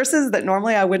harsh verses that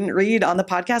normally I wouldn't read on the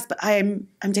podcast, but I'm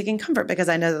taking comfort because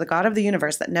I know that the God of the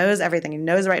universe that knows everything, he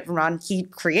knows right from wrong, he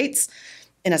creates,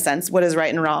 in a sense, what is right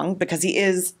and wrong because he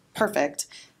is perfect,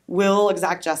 will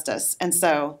exact justice. And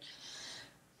so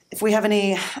if we have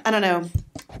any,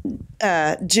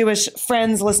 Jewish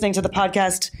friends listening to the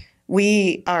podcast,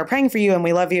 we are praying for you and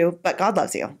we love you, but God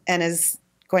loves you and is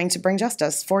going to bring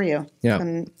justice for you. Yeah.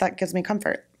 And that gives me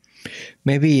comfort.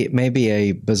 Maybe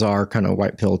a bizarre kind of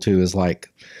white pill too is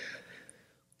like,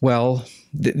 well,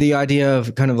 the idea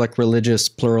of kind of like religious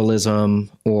pluralism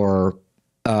or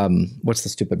what's the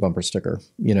stupid bumper sticker?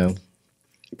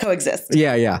 coexist.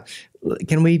 Yeah, yeah.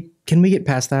 Can we get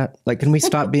past that? Like, can we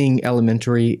stop being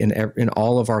elementary in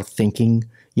all of our thinking?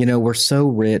 You know, we're so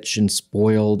rich and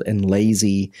spoiled and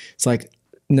lazy. It's like,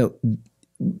 no,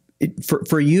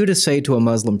 for you to say to a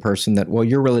Muslim person that, well,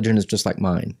 your religion is just like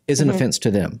mine, is an offense to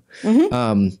them.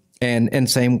 And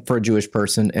same for a Jewish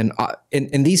person.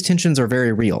 And these tensions are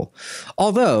very real.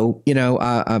 Although, you know,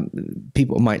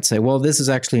 people might say, well, this is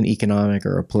actually an economic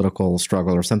or a political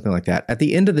struggle or something like that. At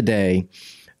the end of the day,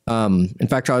 in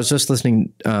fact, I was just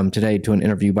listening today to an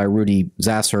interview by Rudy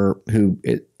Zasser, who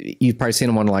you've probably seen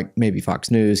him on like maybe Fox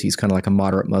News. He's kind of like a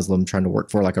moderate Muslim trying to work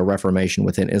for like a reformation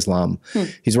within Islam.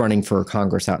 He's running for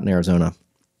Congress out in Arizona.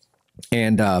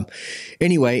 And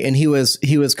anyway, and he was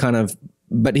kind of,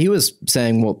 but he was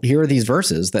saying, well, here are these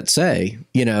verses that say,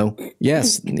 you know,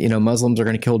 yes, you know, Muslims are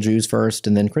going to kill Jews first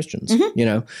and then Christians, you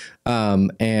know,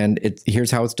 and here's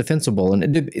how it's defensible.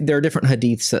 And there are different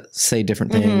hadiths that say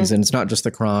different things, and it's not just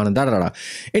the Quran and da-da-da-da.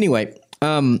 Anyway,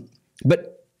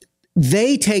 but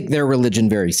they take their religion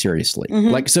very seriously.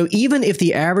 Like, so even if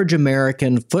the average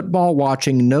American football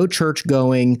watching, no church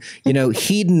going, you know,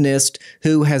 hedonist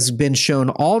who has been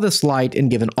shown all this light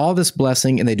and given all this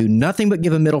blessing, and they do nothing but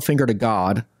give a middle finger to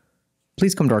God,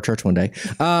 please come to our church one day.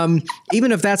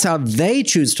 Even if that's how they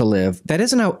choose to live, that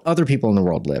isn't how other people in the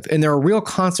world live. And there are real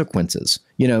consequences,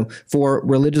 you know, for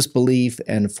religious belief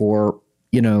and for,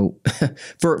 you know,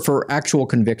 for actual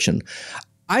conviction.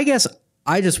 I guess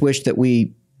I just wish that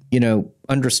we, you know,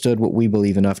 understood what we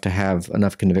believe enough to have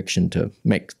enough conviction to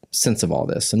make sense of all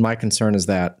this. And my concern is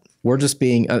that we're just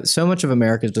being, so much of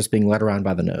America is just being led around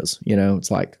by the nose. You know,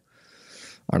 it's like,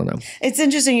 I don't know. It's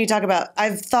interesting you talk about,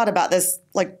 I've thought about this,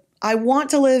 like, I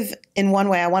want to live in one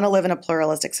way. I want to live in a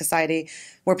pluralistic society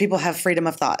where people have freedom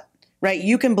of thought, right?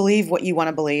 You can believe what you want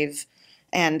to believe.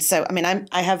 And so, I mean,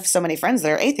 I have so many friends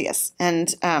that are atheists,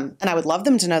 and I would love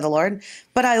them to know the Lord,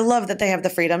 but I love that they have the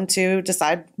freedom to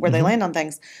decide where they land on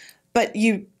things. But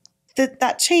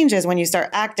that changes when you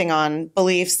start acting on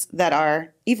beliefs that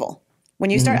are evil. When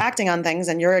you start acting on things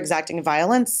and you're exacting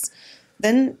violence,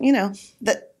 then, you know,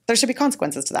 that there should be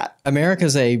consequences to that.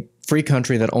 America's a free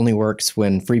country that only works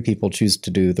when free people choose to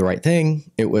do the right thing.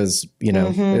 It was, you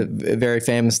know, it very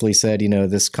famously said, you know,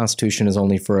 this Constitution is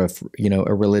only for a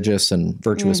religious and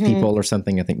virtuous people or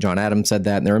something. I think John Adams said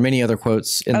that. And there are many other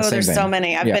quotes in the same there's vein. So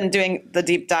many. I've been doing the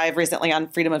deep dive recently on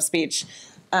freedom of speech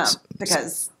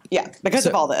because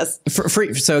of all this.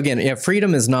 So again,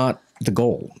 freedom is not the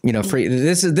goal. You know,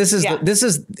 this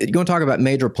is you're going to talk about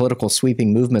major political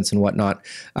sweeping movements and whatnot.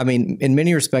 I mean, in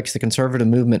many respects, the conservative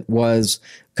movement was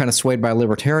kind of swayed by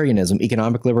libertarianism,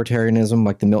 economic libertarianism,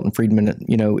 like the Milton Friedman,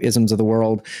 you know, isms of the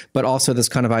world, but also this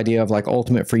kind of idea of like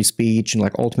ultimate free speech and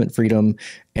like ultimate freedom.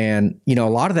 And, you know, a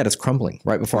lot of that is crumbling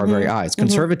right before our very eyes.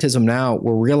 Conservatism now,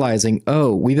 we're realizing,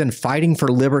 oh, we've been fighting for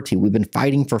liberty. We've been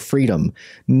fighting for freedom.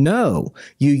 No,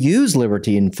 you use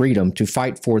liberty and freedom to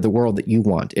fight for the world that you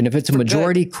want. And if it's a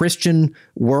majority Christian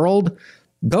world,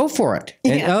 go for it.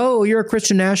 And oh, you're a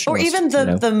Christian nationalist. Or even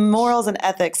the morals and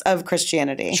ethics of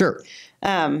Christianity. Sure.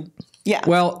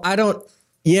 Well, I don't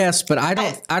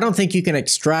think you can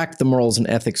extract the morals and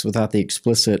ethics without the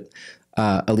explicit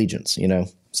allegiance, you know.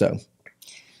 So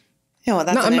yeah, well,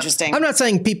 that's interesting. I'm not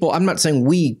saying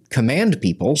we command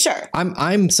people. Sure.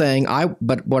 I'm saying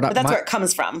but that's where it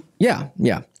comes from. Yeah.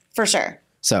 For sure.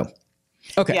 So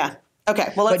okay. Yeah.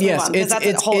 Okay, well, let's move on, because that's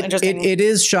a whole interesting... It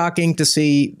is shocking to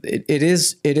see. It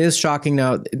is shocking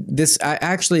now. This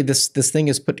thing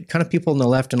has put kind of people on the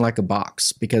left in like a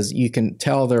box, because you can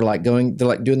tell they're like doing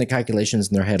the calculations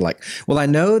in their head. Like, well, I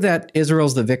know that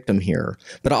Israel's the victim here,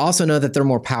 but I also know that they're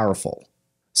more powerful.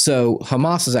 So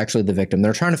Hamas is actually the victim.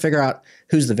 They're trying to figure out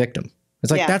who's the victim.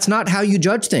 It's like, that's not how you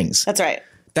judge things. That's right.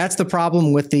 That's the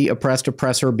problem with the oppressed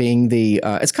oppressor being the,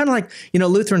 it's kind of like, you know,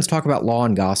 Lutherans talk about law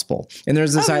and gospel. And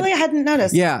there's this really? I hadn't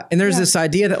noticed. Yeah. And there's this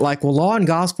idea that like, well, law and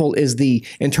gospel is the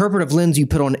interpretive lens you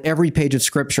put on every page of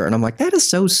scripture. And I'm like, that is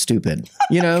so stupid.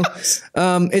 You know,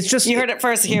 it's just. You heard it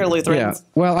first here, Lutherans. Yeah.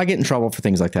 Well, I get in trouble for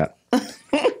things like that.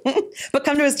 But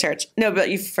come to his church. No, but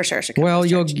you for sure should come to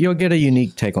his church. You'll get a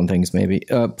unique take on things maybe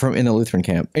from in the Lutheran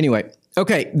camp. Anyway.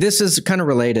 Okay, this is kind of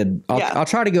related. I'll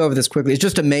try to go over this quickly. It's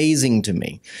just amazing to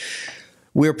me.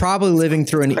 We're probably living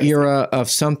through an era of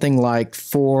something like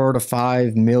 4 to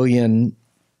 5 million,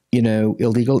 you know,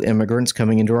 illegal immigrants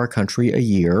coming into our country a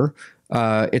year.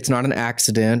 It's not an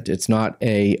accident. It's not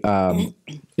a.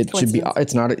 It should be.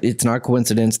 It's not a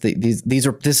coincidence.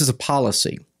 This is a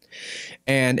policy.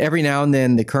 And every now and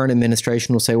then the current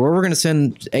administration will say, well, we're going to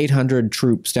send 800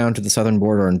 troops down to the southern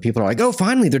border. And people are like, oh,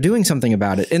 finally, they're doing something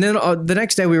about it. And then the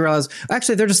next day we realize,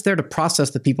 actually, they're just there to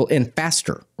process the people in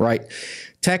faster, right?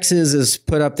 Texas has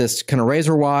put up this kind of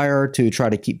razor wire to try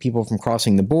to keep people from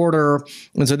crossing the border.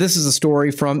 And so this is a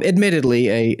story from, admittedly,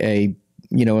 a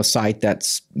site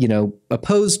that's,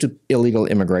 opposed to illegal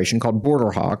immigration called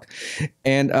Border Hawk.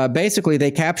 And basically,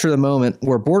 they capture the moment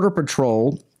where Border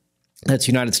Patrol, that's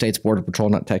United States Border Patrol,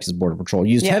 not Texas Border Patrol,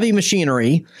 used heavy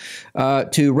machinery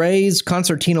to raise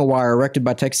concertina wire erected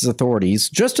by Texas authorities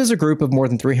just as a group of more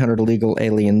than 300 illegal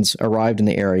aliens arrived in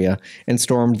the area and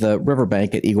stormed the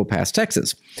riverbank at Eagle Pass,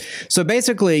 Texas. So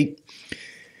basically,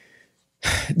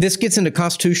 this gets into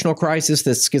constitutional crisis.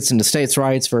 This gets into states'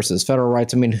 rights versus federal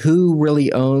rights. I mean, who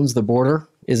really owns the border?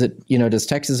 Is it, does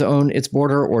Texas own its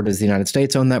border, or does the United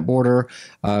States own that border?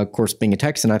 Of course, being a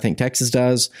Texan, I think Texas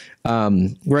does.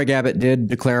 Greg Abbott did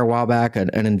declare a while back an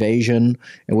invasion,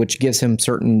 which gives him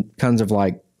certain kinds of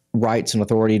rights and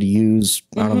authority to use,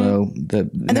 I don't know, the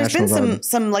and there's been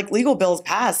some legal bills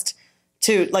passed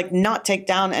to not take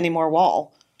down any more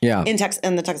wall. Yeah. In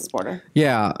the Texas border.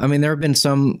 Yeah. I mean, there have been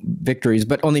some victories.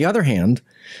 But on the other hand,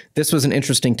 this was an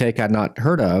interesting take I'd not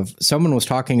heard of. Someone was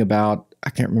talking about,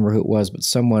 I can't remember who it was, but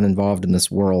someone involved in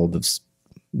this world of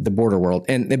the border world.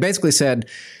 And they basically said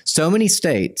so many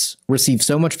states receive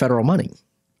so much federal money,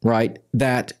 right,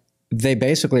 that they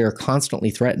basically are constantly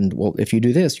threatened. Well, if you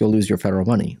do this, you'll lose your federal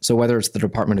money. So whether it's the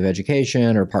Department of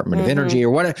Education or Department of Energy or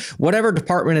whatever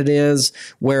department it is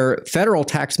where federal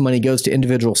tax money goes to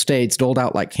individual states doled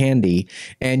out like candy,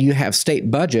 and you have state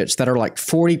budgets that are like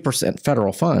 40%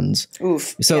 federal funds.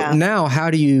 Oof. So now how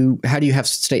do you have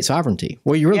state sovereignty?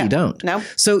 Well, you really don't. No.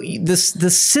 So the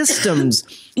systems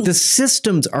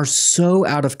are so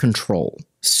out of control.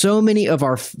 So many of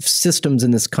our systems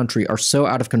in this country are so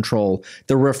out of control.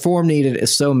 The reform needed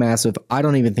is so massive. I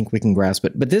don't even think we can grasp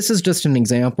it. But this is just an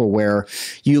example where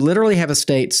you literally have a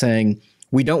state saying,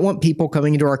 we don't want people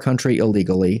coming into our country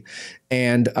illegally.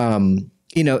 And, and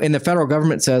the federal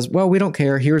government says, well, we don't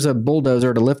care. Here's a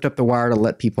bulldozer to lift up the wire to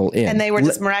let people in. And they were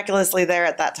just miraculously there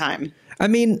at that time. I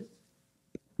mean,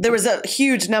 there was a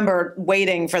huge number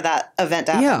waiting for that event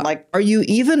to happen. Yeah. Are you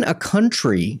even a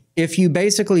country if you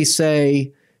basically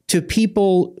say to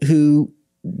people who,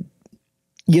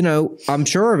 I'm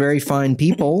sure are very fine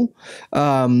people,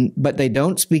 but they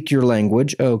don't speak your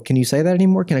language. Oh, can you say that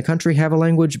anymore? Can a country have a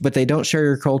language, but they don't share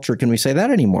your culture? Can we say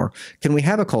that anymore? Can we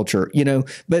have a culture?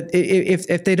 But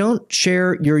if they don't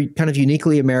share your kind of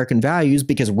uniquely American values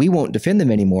because we won't defend them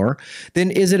anymore,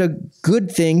 then is it a good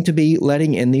thing to be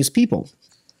letting in these people?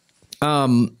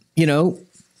 So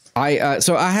I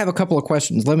have a couple of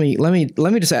questions. Let me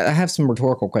just add, I have some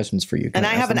rhetorical questions for you. And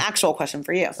I have an actual question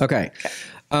for you. Okay.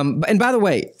 And by the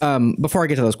way, before I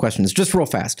get to those questions, just real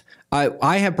fast,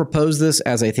 I have proposed this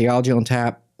as a Theology on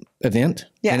Tap event,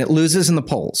 and it loses in the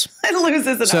polls. It loses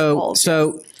in the polls.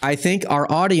 So I think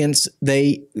our audience,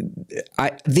 these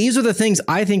are the things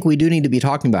I think we do need to be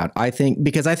talking about.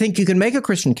 Because I think you can make a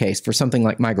Christian case for something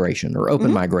like migration or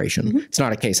open migration. It's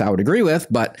not a case I would agree with,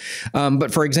 but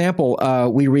for example,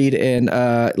 we read in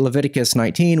Leviticus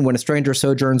 19, when a stranger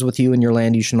sojourns with you in your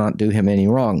land, you shall not do him any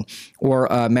wrong. Or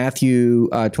Matthew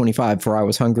 25, for I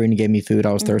was hungry and you gave me food,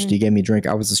 I was thirsty, you gave me drink,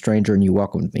 I was a stranger and you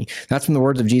welcomed me. That's from the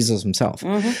words of Jesus himself.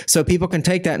 So people can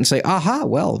take that and say, aha,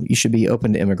 well, you should be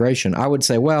open to immigration. I would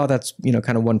say, well, that's,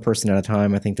 kind of one person at a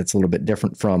time. I think that's a little bit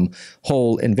different from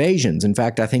whole invasions. In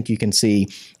fact, I think you can see,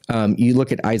 you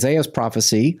look at Isaiah's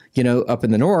prophecy, up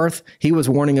in the north, he was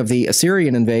warning of the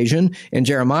Assyrian invasion, and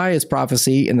Jeremiah's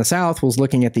prophecy in the south was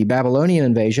looking at the Babylonian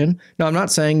invasion. Now, I'm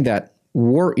not saying that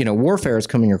warfare is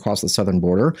coming across the southern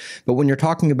border, but when you're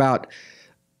talking about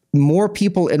more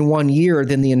people in 1 year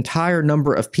than the entire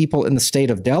number of people in the state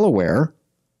of Delaware,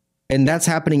 and that's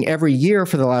happening every year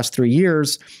for the last 3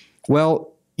 years.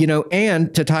 Well,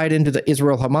 and to tie it into the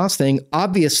Israel-Hamas thing,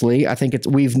 obviously, I think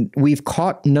we've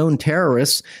caught known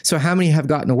terrorists. So how many have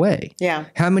gotten away? Yeah.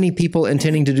 How many people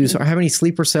intending to do so? How many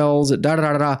sleeper cells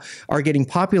are getting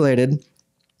populated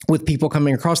with people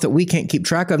coming across that we can't keep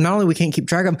track of? Not only we can't keep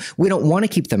track of, we don't want to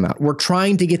keep them out. We're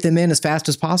trying to get them in as fast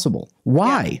as possible.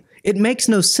 Why? Yeah. It makes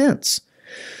no sense.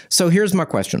 So here's my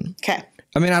question. Okay.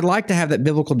 I mean, I'd like to have that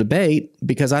biblical debate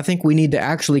because I think we need to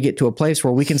actually get to a place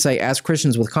where we can say as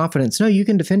Christians with confidence, no, you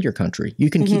can defend your country. You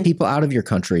can keep people out of your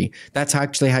country. That's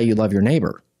actually how you love your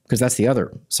neighbor, because that's the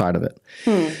other side of it.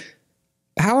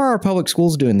 How are our public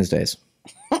schools doing these days?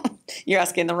 You're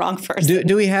asking the wrong person.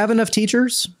 Do we have enough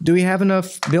teachers? Do we have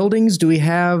enough buildings? Do we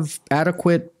have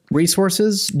adequate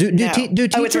resources? Teachers,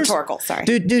 it's rhetorical. Sorry.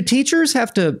 Do teachers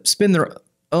have to spend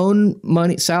own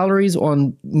salaries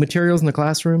on materials in the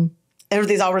classroom? Are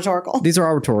these all rhetorical? These are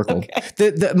all rhetorical.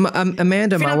 Okay.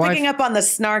 Amanda, if you're my not wife, picking up on the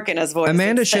snark in his voice.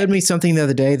 Amanda showed me something the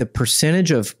other day. The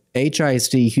percentage of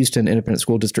HISD, Houston Independent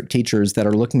School District teachers that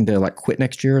are looking to like quit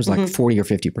next year is like 40 or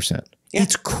 50%. Yeah.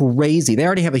 It's crazy. They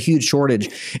already have a huge shortage.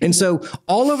 And so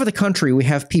all over the country, we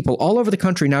have people all over the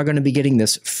country now going to be getting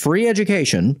this free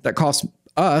education that costs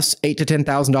us $8,000 to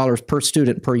 $10,000 per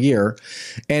student per year.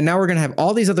 And now we're going to have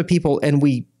all these other people, and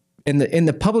in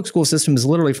the public school system is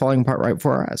literally falling apart right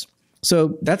before our eyes.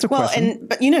 So that's a question.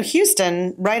 But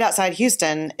Houston, right outside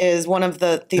Houston, is one of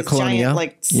these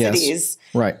giant cities, yes.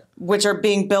 Right, which are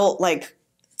being built like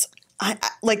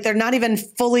they're not even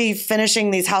fully finishing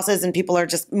these houses, and people are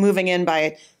just moving in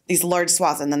by these large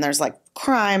swaths. And then there's like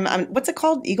crime. What's it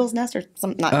called? Eagle's Nest or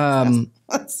something? Not Eagle's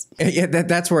Nest. Yeah,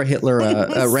 that's where Hitler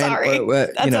ran. Sorry,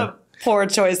 that's a poor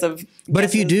choice of. But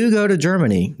if you do go to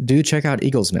Germany, do check out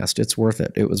Eagle's Nest. It's worth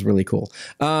it. It was really cool.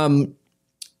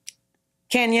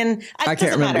 Canyon. I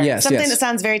can't remember. Matter. Yes, something that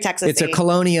sounds very Texas-y. It's a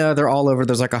colonia. They're all over.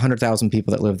 There's like 100,000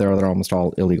 people that live there. They're almost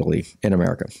all illegally in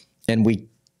America. And we're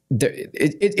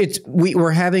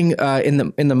having in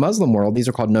the Muslim world, these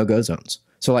are called no-go zones.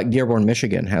 So like Dearborn,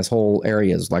 Michigan has whole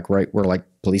areas like right where like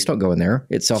police don't go in there.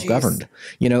 It's self-governed,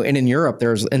 and in Europe,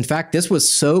 in fact, this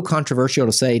was so controversial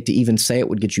to even say it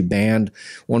would get you banned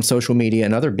on social media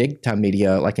and other big time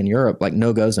media like in Europe, like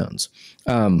no-go zones.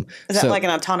 Is that like an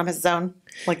autonomous zone?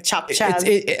 Like Chop Chaz?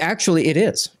 It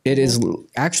is. It is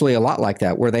actually a lot like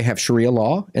that, where they have Sharia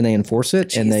law and they enforce it.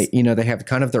 Jeez. And they have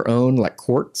kind of their own like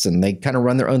courts, and they kind of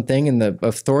run their own thing, and the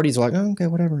authorities are like, oh, okay,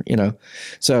 whatever,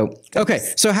 So, okay.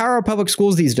 So how are our public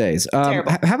schools these days? How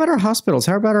about our hospitals?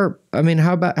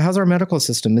 How's our medical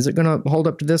system? Is it going to hold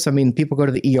up to this? I mean, people go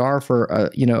to the ER for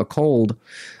a cold.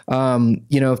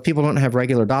 If people don't have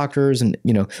regular doctors, and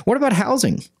what about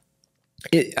housing?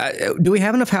 Do we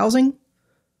have enough housing?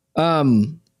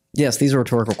 Yes, these are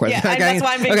rhetorical questions. Yeah, that's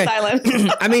why I'm being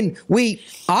silent. I mean, we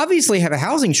obviously have a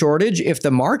housing shortage. If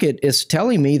the market is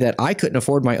telling me that I couldn't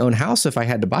afford my own house if I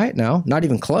had to buy it now, not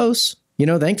even close.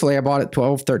 Thankfully, I bought it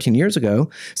 12, 13 years ago.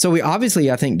 So we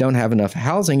obviously, I think, don't have enough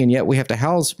housing, and yet we have to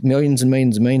house millions and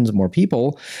millions and millions of more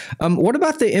people. What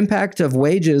about the impact of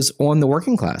wages on the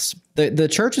working class? The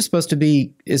church is supposed to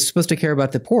care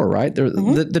about the poor, right?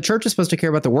 The church is supposed to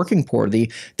care about the working poor, the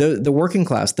working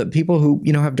class, the people who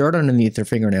have dirt underneath their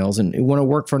fingernails and who want to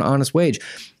work for an honest wage.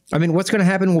 I mean, what's going to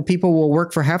happen? Well, people will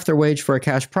work for half their wage for a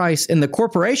cash price. And the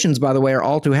corporations, by the way, are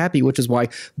all too happy, which is why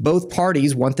both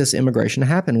parties want this immigration to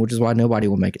happen, which is why nobody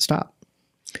will make it stop.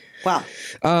 Wow.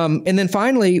 And then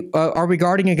finally, are we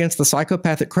guarding against the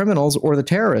psychopathic criminals or the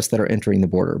terrorists that are entering the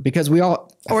border? Because we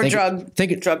all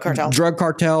drug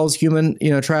cartels, human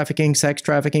trafficking, sex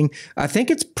trafficking. I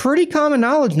think it's pretty common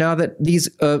knowledge now that these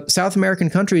South American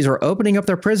countries are opening up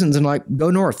their prisons and like go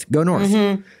north.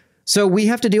 Mm-hmm. So we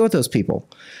have to deal with those people.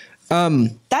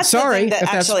 That's sorry that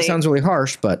if that sounds really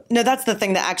harsh, but no, that's the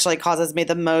thing that actually causes me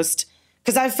the most,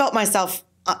 because I've felt myself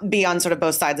be on sort of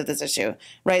both sides of this issue,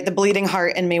 right? The bleeding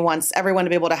heart in me wants everyone to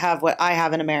be able to have what I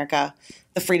have in America,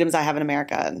 the freedoms I have in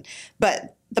America.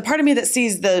 But the part of me that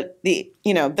sees the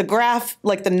graph,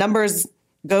 like the numbers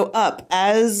go up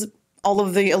as all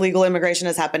of the illegal immigration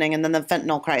is happening, and then the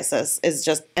fentanyl crisis is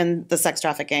and the sex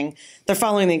trafficking, they're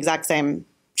following the exact same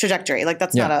trajectory. Like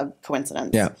that's not a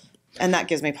coincidence. Yeah. And that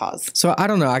gives me pause. So I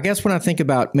don't know. I guess when I think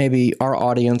about maybe our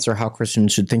audience or how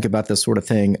Christians should think about this sort of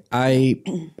thing, I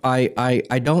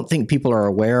don't think people are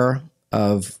aware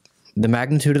of the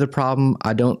magnitude of the problem.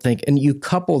 I don't think, and you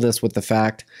couple this with the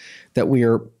fact that we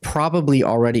are probably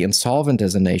already insolvent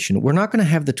as a nation. We're not going to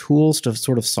have the tools to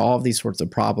sort of solve these sorts of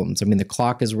problems. I mean, the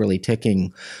clock is really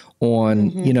ticking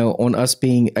on, on us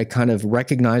being a kind of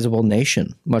recognizable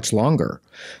nation much longer.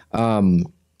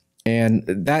 And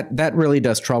that really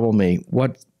does trouble me.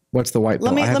 What's the white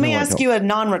pill? Let me ask you a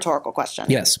non-rhetorical question.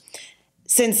 Yes.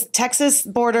 Since Texas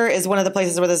border is one of the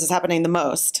places where this is happening the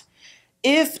most,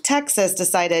 if Texas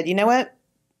decided, you know what,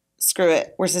 screw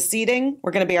it, we're seceding,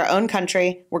 we're going to be our own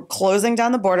country, we're closing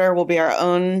down the border, we'll be our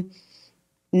own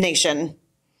nation,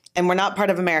 and we're not part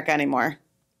of America anymore,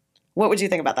 what would you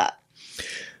think about that?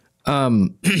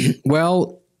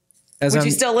 Well, would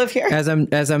you still live here?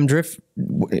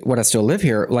 Would I still live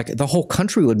here? Like the whole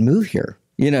country would move here.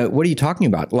 What are you talking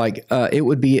about? Like it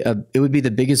would be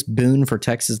the biggest boon for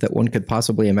Texas that one could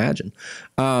possibly imagine.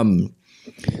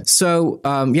 So,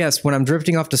 yes, when I'm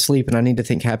drifting off to sleep and I need to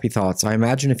think happy thoughts, I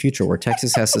imagine a future where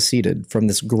Texas has seceded from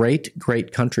this great,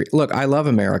 great country. Look, I love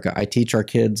America. I teach our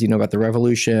kids, about the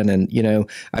Revolution. And,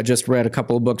 I just read a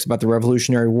couple of books about the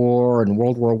Revolutionary War and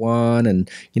World War I and,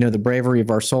 the bravery of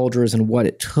our soldiers and what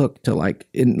it took to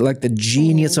the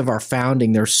genius of our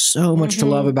founding. There's so much to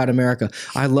love about America.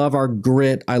 I love our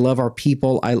grit. I love our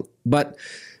people. But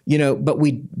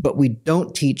we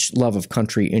don't teach love of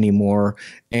country anymore.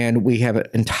 And we have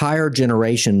entire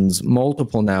generations,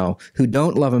 multiple now, who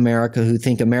don't love America, who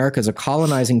think America is a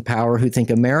colonizing power, who think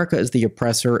America is the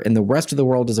oppressor and the rest of the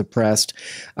world is oppressed.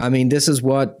 I mean, this is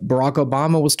what Barack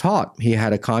Obama was taught. He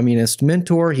had a communist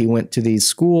mentor. He went to these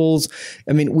schools.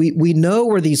 I mean, we know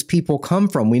where these people come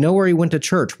from. We know where he went to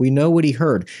church. We know what he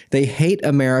heard. They hate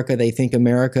America. They think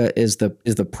America is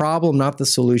the problem, not the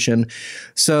solution.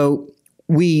 So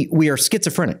we are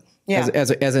schizophrenic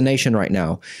as a nation right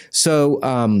now. So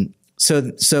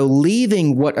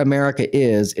leaving what America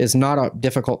is not a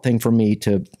difficult thing for me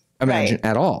to imagine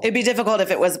at all. It'd be difficult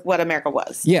if it was what America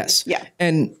was. Yes. Yeah.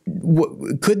 And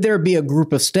could there be a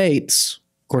group of states?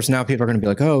 Of course, now people are going to be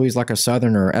like, "Oh, he's like a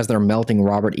Southerner," as they're melting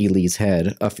Robert E. Lee's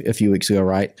head a few weeks ago,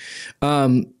 right?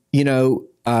 But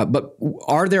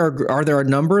are there a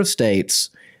number of states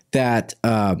that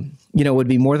would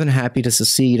be more than happy to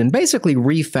secede and basically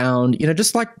refound,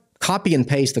 just like copy and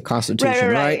paste the Constitution,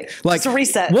 right? Like just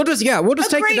reset. We'll just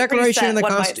take the Declaration and the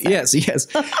Constitution. Yes.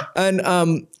 And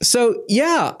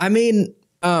I mean,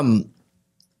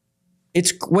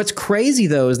 it's what's crazy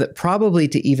though is that probably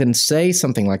to even say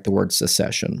something like the word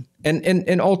secession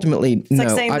and ultimately it's like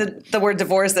saying the word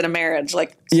divorce in a marriage,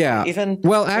 like even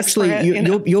actually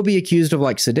you'll be accused of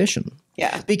like sedition.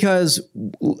 Yeah. Because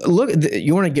look,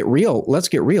 you want to get real. Let's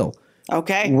get real.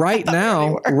 Okay. Right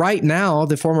now,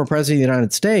 the former president of the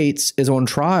United States is on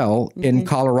trial in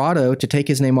Colorado to take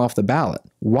his name off the ballot.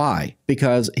 Why?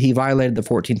 Because he violated the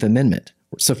 14th Amendment,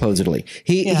 supposedly.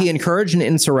 He encouraged an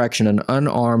insurrection, an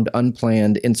unarmed,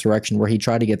 unplanned insurrection where he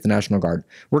tried to get the National Guard.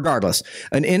 Regardless,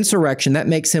 an insurrection, that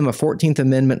makes him a 14th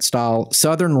Amendment style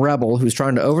Southern rebel who's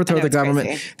trying to overthrow the government.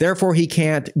 Crazy. Therefore, he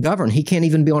can't govern. He can't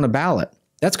even be on a ballot.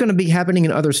 That's going to be happening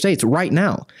in other states right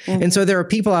now. And so there are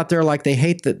people out there like they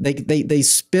hate that they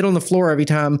spit on the floor every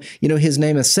time, his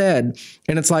name is said.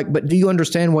 And it's like, but do you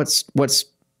understand what's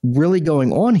really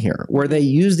going on here where they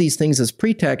use these things as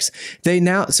pretexts?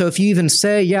 So if you even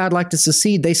say, yeah, I'd like to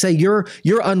secede, they say you're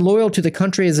unloyal to the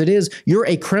country as it is. You're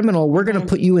a criminal. We're going to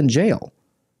put you in jail.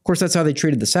 Of course, that's how they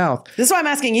treated the South. This is why I'm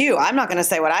asking you. I'm not going to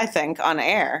say what I think on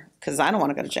air because I don't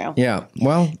want to go to jail. Yeah.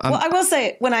 Well, I will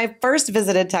say when I first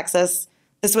visited Texas,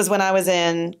 this was when I was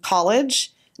in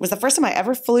college. It was the first time I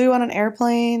ever flew on an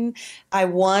airplane. I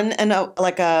won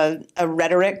a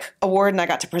rhetoric award, and I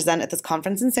got to present at this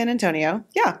conference in San Antonio.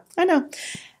 Yeah, I know.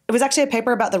 It was actually a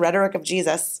paper about the rhetoric of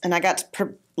Jesus, and I got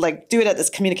to do it at this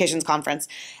communications conference.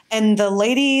 And the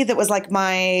lady that was like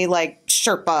my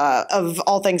Sherpa of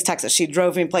all things Texas, she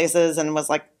drove me places and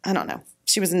was like, I don't know,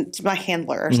 she was my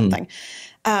handler or something.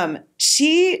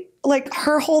 She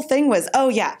her whole thing was, oh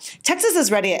yeah, Texas is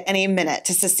ready at any minute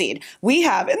to secede. We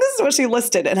have, and this is what she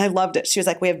listed, and I loved it. She was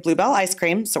like, we have Bluebell ice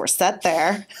cream, so we're set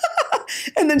there.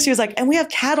 And then she was like, and we have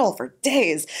cattle for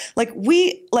days.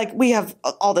 We have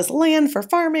all this land for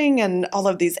farming and all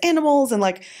of these animals and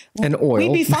oil.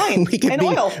 We'd be fine.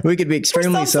 Oil. We could be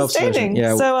extremely self-sufficient.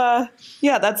 Yeah. So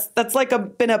that's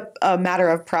been a matter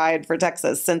of pride for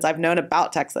Texas since I've known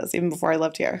about Texas, even before I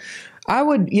lived here. I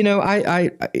would,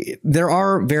 there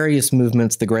are various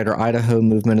movements. The Greater Idaho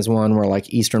movement is one where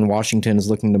Eastern Washington is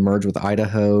looking to merge with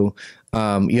Idaho.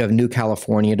 You have New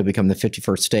California to become the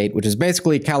 51st state, which is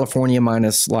basically California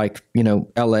minus LA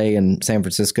and San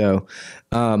Francisco.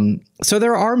 So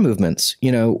there are movements,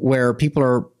 where people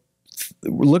are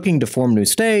looking to form new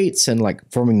states and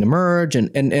forming the merge.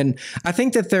 And I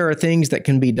think that there are things that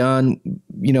can be done,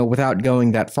 without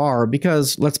going that far,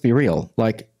 because let's be real,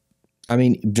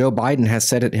 Joe Biden has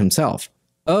said it himself.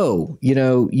 Oh,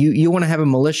 you want to have a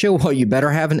militia? Well, you better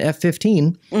have an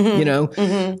F-15,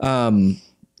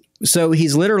 So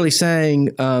he's literally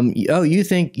saying, oh, you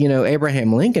think,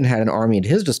 Abraham Lincoln had an army at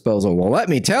his disposal. Well, let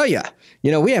me tell you,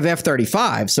 we have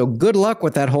F-35. So good luck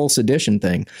with that whole sedition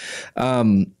thing.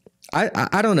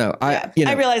 I don't know. I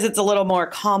realize it's a little more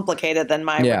complicated than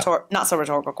my not so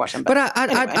ratoral question. But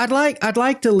anyway. I'd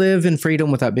like to live in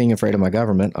freedom without being afraid of my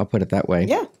government. I'll put it that way.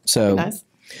 Yeah. So nice.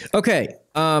 Okay.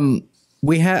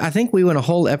 I think we went a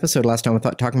whole episode last time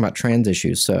talking about trans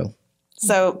issues. So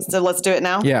let's do it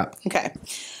now. Yeah. Okay.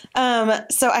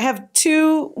 So I have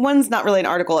two. One's not really an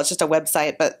article; it's just a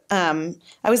website. But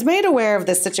I was made aware of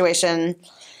this situation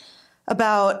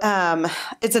about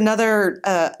it's another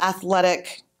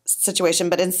athletic situation,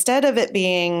 but instead of it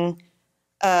being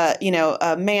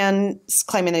a man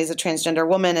claiming that he's a transgender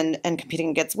woman and competing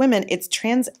against women, it's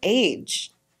trans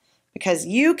age, because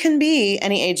you can be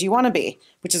any age you want to be,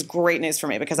 which is great news for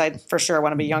me because I for sure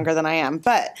want to be younger than I am.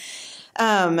 But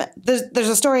there's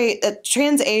a story that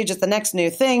trans age is the next new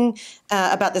thing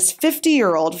about this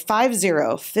 50-year-old,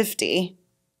 50,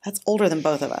 that's older than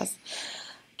both of us,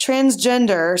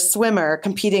 transgender swimmer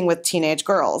competing with teenage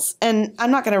girls. And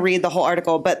I'm not going to read the whole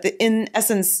article, but in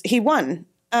essence, he won.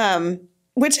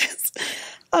 Which is,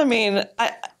 I mean,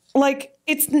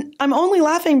 I'm only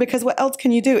laughing because what else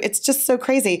can you do? It's just so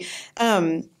crazy.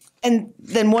 And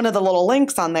then one of the little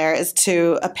links on there is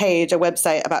to a page, a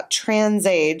website about trans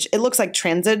age. It looks like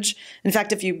transage. In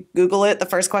fact, if you Google it, the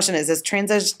first question is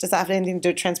transage, does that have anything to do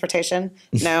with transportation?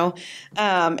 No.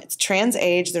 It's trans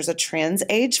age. There's a trans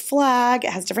age flag.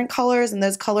 It has different colors, and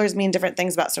those colors mean different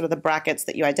things about sort of the brackets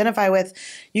that you identify with.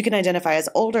 You can identify as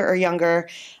older or younger.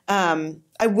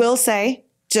 I will say,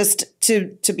 just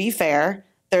to be fair,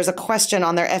 there's a question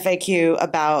on their FAQ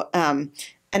about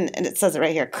and it says it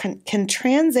right here. Can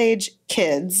trans age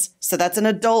kids, so that's an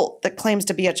adult that claims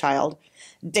to be a child,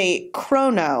 date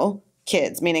chrono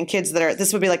kids, meaning kids that are,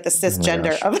 this would be like the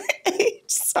cisgender of age.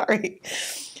 Sorry.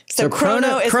 So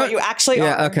chrono is what you actually are.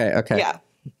 Yeah, okay. Yeah.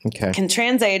 Okay.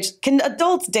 Can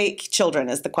adults date children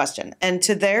is the question. And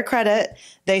to their credit,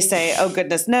 they say, oh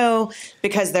goodness, no,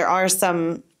 because there are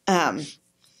some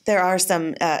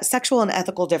sexual and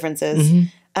ethical differences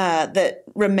that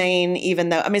remain, even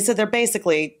though, I mean, so they're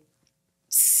basically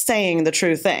saying the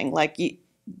true thing. Like,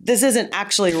 this isn't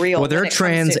actually real. Well, they're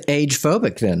trans age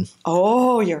phobic then.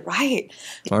 Oh, you're right.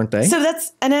 Aren't they? So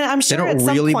that's, and then I'm sure they don't at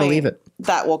some really point believe it.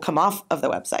 That will come off of the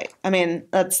website. I mean,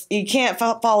 you can't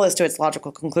follow this to its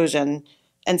logical conclusion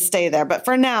and stay there. But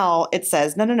for now, it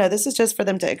says, no, this is just for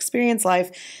them to experience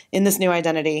life in this new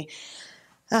identity.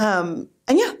 And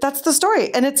yeah, that's the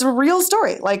story, and it's a real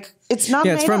story. Like, it's not.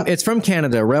 Yeah, it's from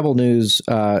Canada. Rebel News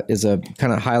is a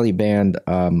kind of highly banned,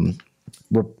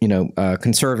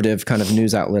 conservative kind of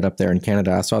news outlet up there in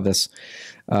Canada. I saw this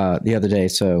the other day.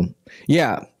 So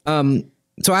yeah, so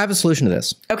I have a solution to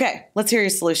this. Okay, let's hear your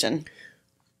solution.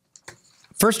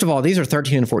 First of all, these are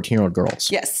 13 and 14-year-old girls.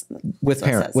 Yes, with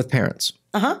parents.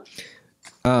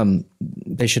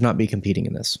 They should not be competing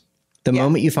in this. The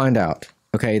moment you find out,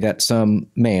 okay, that some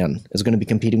man is going to be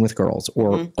competing with girls,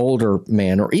 or older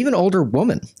man, or even older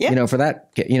woman, for that,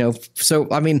 so,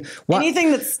 I mean,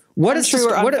 anything that's what is to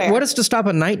stop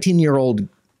a 19-year-old,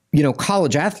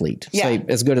 college athlete, say,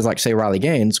 as good as, like, say, Riley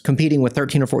Gaines, competing with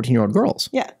 13 or 14-year-old girls?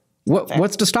 Yeah.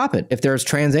 What's to stop it? If there's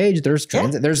trans age, there's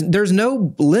trans, there's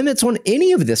no limits on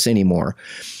any of this anymore.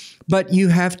 But you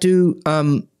have to,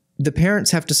 the parents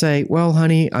have to say, well,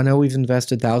 honey, I know we've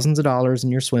invested thousands of dollars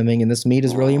in your swimming and this meet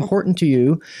is really important to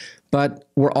you, but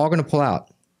we're all going to pull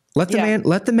out. Let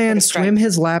the man swim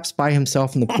his laps by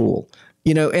himself in the pool.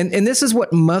 And this is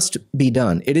what must be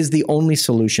done. It is the only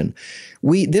solution.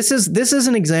 This is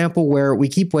an example where we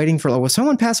keep waiting for,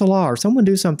 someone pass a law or someone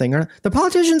do something. Or the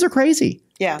politicians are crazy.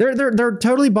 Yeah. They're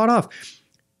totally bought off.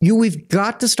 We've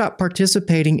got to stop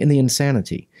participating in the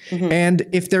insanity. And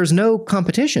if there's no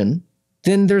competition,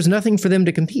 then there's nothing for them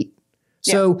to compete.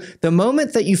 So the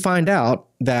moment that you find out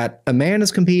that a man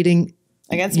is competing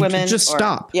against women, just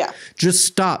stop. Yeah. Just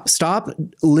stop. Stop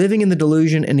living in the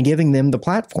delusion and giving them the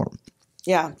platform.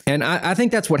 Yeah. And I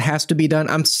think that's what has to be done.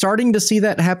 I'm starting to see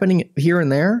that happening here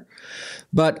and there,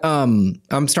 but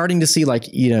I'm starting to see like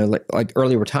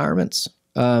early retirements.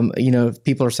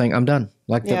 People are saying, I'm done.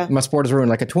 Like my sport is ruined.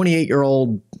 Like a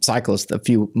 28-year-old cyclist a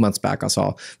few months back I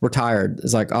saw retired.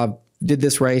 It's like, did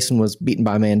this race and was beaten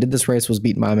by a man, did this race, was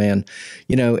beaten by a man,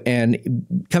 and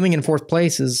coming in fourth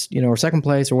place is, or second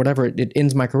place or whatever, it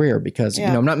ends my career because,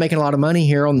 I'm not making a lot of money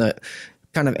here on the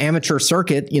kind of amateur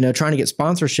circuit, trying to get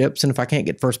sponsorships. And if I can't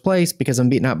get first place because I'm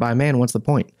beaten out by a man, what's the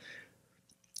point?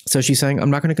 So she's saying, I'm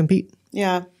not going to compete.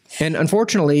 Yeah. And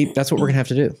unfortunately, that's what we're going to have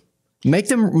to do. Make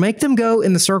them go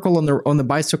in the circle on the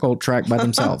bicycle track by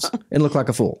themselves and look like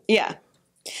a fool. Yeah.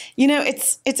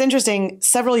 It's interesting.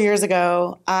 Several years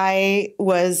ago, I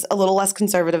was a little less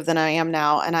conservative than I am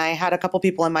now. And I had a couple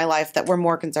people in my life that were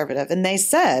more conservative. And they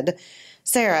said,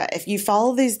 Sarah, if you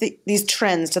follow these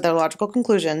trends to their logical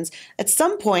conclusions, at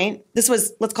some point, this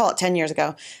was, let's call it 10 years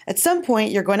ago, at some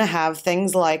point, you're going to have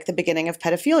things like the beginning of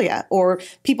pedophilia or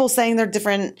people saying they're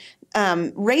different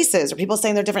races or people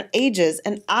saying they're different ages.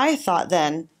 And I thought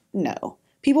then, no,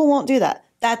 people won't do that.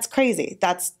 That's crazy.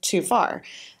 That's too far.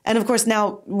 And of course,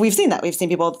 now we've seen that. We've seen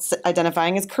people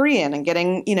identifying as Korean and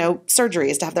getting,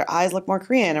 surgeries to have their eyes look more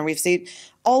Korean. And we've seen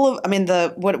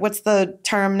what's the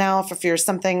term now if you're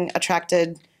something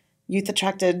attracted, youth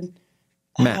attracted?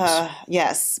 Maps.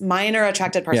 Yes. Minor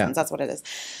attracted persons. Yeah. That's what it is.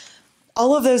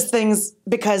 All of those things,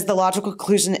 because the logical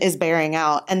conclusion is bearing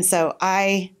out. And so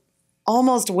I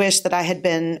almost wish that I had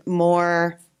been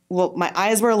more, my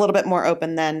eyes were a little bit more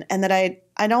open then. And that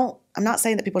I'm not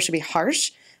saying that people should be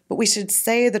harsh, but we should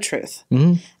say the truth.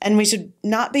 Mm-hmm. And we should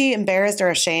not be embarrassed or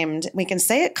ashamed. We can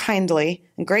say it kindly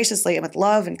and graciously and with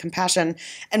love and compassion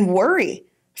and worry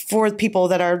for people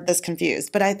that are this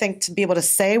confused. But I think to be able to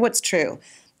say what's true,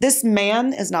 this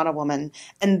man is not a woman,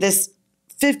 and this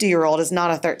 50-year-old is not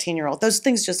a 13-year-old. Those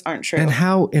things just aren't true. And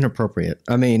how inappropriate.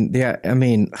 I mean,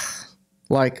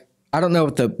 like, I don't know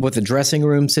what the dressing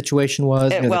room situation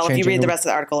was. If you read the rest of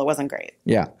the article, it wasn't great.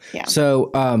 Yeah.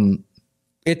 So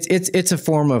it's a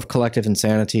form of collective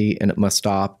insanity, and it must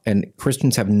stop. And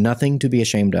Christians have nothing to be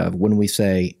ashamed of when we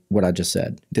say what I just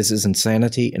said. This is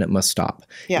insanity, and it must stop.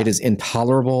 Yeah. It is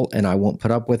intolerable, and I won't put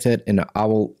up with it. And I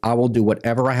will do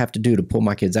whatever I have to do to pull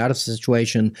my kids out of the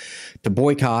situation, to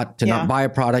boycott, to not buy a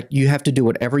product. You have to do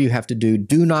whatever you have to do.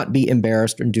 Do not be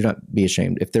embarrassed, and do not be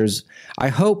ashamed. I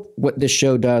hope what this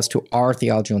show does to our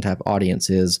Theology on Tap audience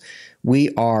is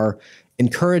we are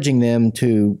encouraging them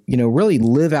to, really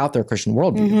live out their Christian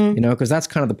worldview, because that's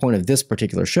kind of the point of this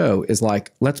particular show is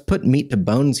like, let's put meat to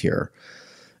bones here.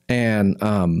 And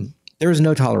there is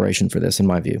no toleration for this in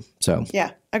my view. So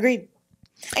yeah, agreed.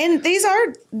 And these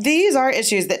are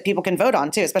issues that people can vote on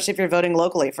too, especially if you're voting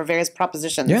locally for various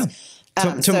propositions. Yeah.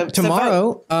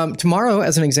 Tomorrow,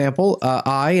 as an example,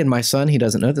 I and my son, he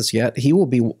doesn't know this yet, he will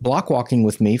be block walking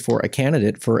with me for a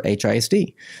candidate for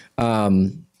HISD.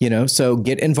 So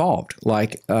get involved.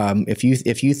 Like, if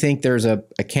you think there's a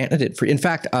candidate for, in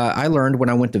fact, I learned when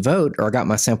I went to vote, or I got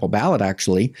my sample ballot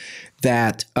actually,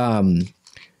 that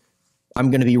I'm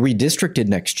going to be redistricted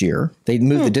next year. They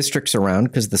moved the districts around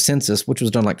because the census, which was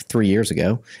done like 3 years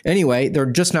ago. Anyway, they're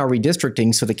just now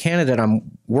redistricting. So the candidate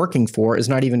I'm working for is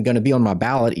not even going to be on my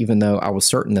ballot, even though I was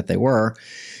certain that they were.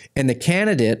 And the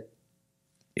candidate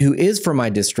who is from my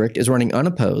district is running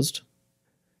unopposed.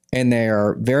 And they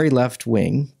are very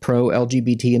left-wing,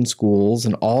 pro-LGBT in schools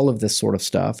and all of this sort of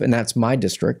stuff. And that's my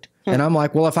district. And I'm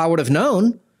like, well, if I would have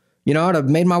known, I'd have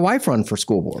made my wife run for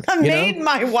school board.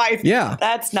 My wife. Yeah.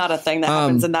 That's not a thing that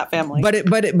happens in that family.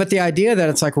 But the idea that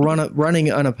it's like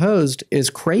running unopposed is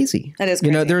crazy. That is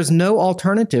crazy. There's no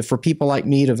alternative for people like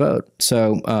me to vote.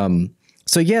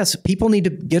 So yes, people need to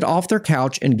get off their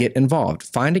couch and get involved.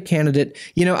 Find a candidate.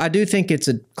 I do think it's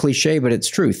a cliche, but it's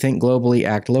true. Think globally,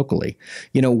 act locally.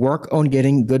 Work on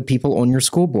getting good people on your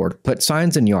school board. Put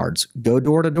signs in yards. Go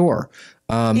door to door.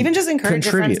 Even just encourage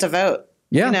your friends to vote.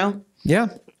 Yeah. Yeah.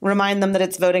 Remind them that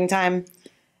it's voting time.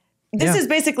 This is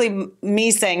basically me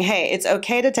saying, hey, it's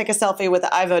okay to take a selfie with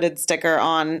the I voted sticker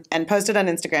on and post it on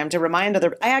Instagram to remind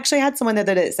other. I actually had someone the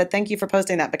other day that said, thank you for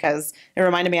posting that because it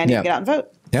reminded me I need to get out and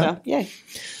vote. Yeah. So, yay.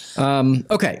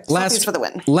 Okay. Selfies for the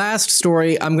win. Last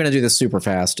story. I'm going to do this super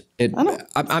fast.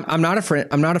 I'm not a friend.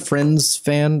 I'm not a Friends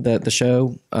fan. The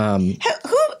show.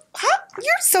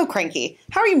 You're so cranky.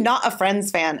 How are you not a Friends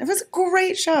fan? It was a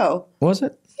great show. Was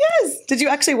it? Yes. Did you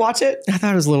actually watch it? I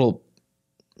thought it was a little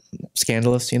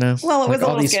scandalous, Well, it was a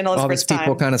little scandalous all for these its time.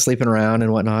 people kind of sleeping around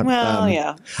and whatnot. Well,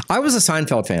 yeah. I was a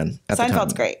Seinfeld fan at the time.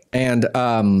 Seinfeld's great. And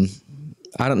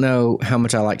I don't know how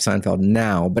much I like Seinfeld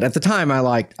now, but at the time I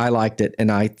liked it,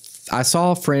 and I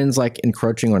saw Friends like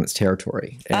encroaching on its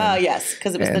territory. Oh, yes,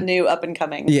 because it was the new up and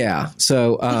coming. Yeah.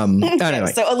 So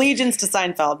anyway, so allegiance to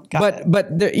Seinfeld.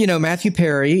 But Matthew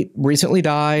Perry recently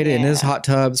died in his hot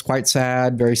tubs. Quite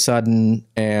sad, very sudden,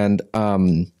 and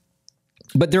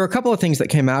but there are a couple of things that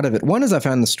came out of it. One is I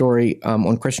found the story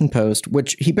on Christian Post,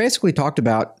 which he basically talked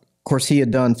about. Of course, he had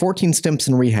done 14 stints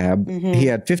in rehab. Mm-hmm. He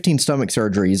had 15 stomach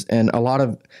surgeries and a lot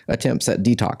of attempts at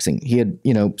detoxing. He had,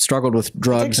 struggled with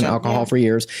drugs and alcohol for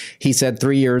years. He said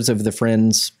 3 years of the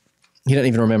Friends. He doesn't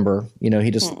even remember. He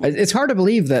just. It's hard to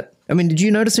believe that. I mean, did you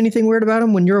notice anything weird about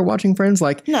him when you were watching Friends?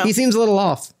 Like, no. He seems a little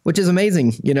off, which is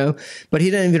amazing, But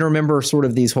he didn't even remember sort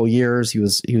of these whole years. He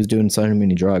was doing so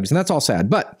many drugs, and that's all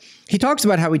sad. But he talks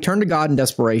about how he turned to God in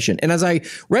desperation. And as I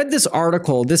read this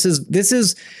article, this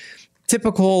is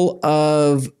typical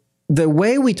of the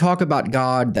way we talk about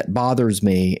God that bothers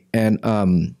me.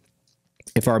 And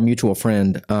if our mutual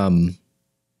friend,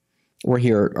 we're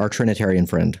here, our Trinitarian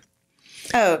friend.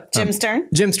 Oh, Jim Stern?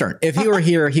 Jim Stern. If he were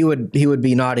here, he would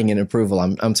be nodding in approval.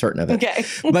 I'm certain of it. Okay.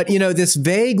 But, this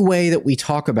vague way that we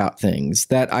talk about things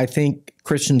that I think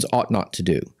Christians ought not to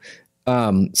do.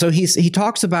 So he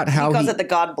talks about how he calls it the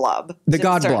God blob. The Jim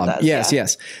God Stern blob. does, Yes, yeah.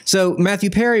 yes. So Matthew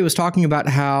Perry was talking about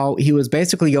how he was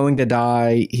basically going to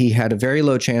die. He had a very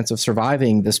low chance of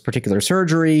surviving this particular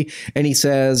surgery. And he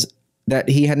says that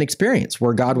he had an experience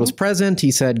where God was present.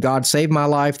 He said, God saved my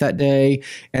life that day.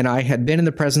 And I had been in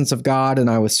the presence of God and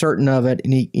I was certain of it.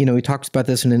 And he talks about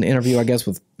this in an interview, I guess,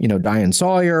 with, Diane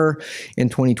Sawyer in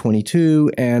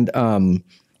 2022. And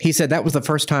he said that was the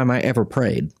first time I ever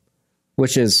prayed,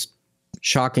 which is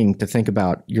shocking to think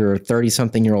about. You're a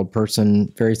 30-something-year-old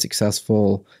person, very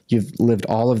successful. You've lived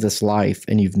all of this life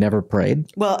and you've never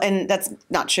prayed. Well, and that's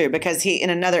not true because he,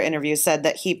 in another interview, said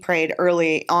that he prayed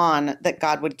early on that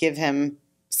God would give him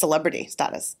celebrity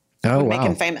status. Would make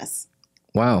him famous.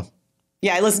 Wow.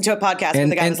 Yeah, I listened to a podcast where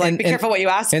the guy was like, be careful what you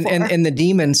ask for. And the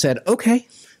demon said, okay.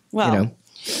 Well.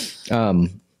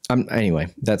 Anyway,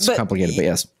 that's complicated, but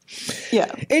yes.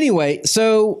 Yeah. Anyway,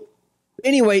 so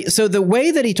the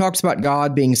way that he talks about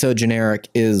God being so generic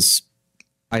is,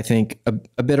 I think,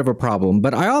 a bit of a problem.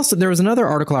 But there was another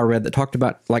article I read that talked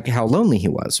about like how lonely he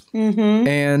was. Mm-hmm.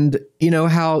 And,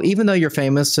 how even though you're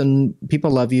famous and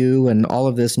people love you and all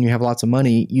of this and you have lots of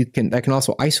money, that can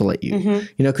also isolate you,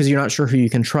 because you're not sure who you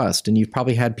can trust. And you've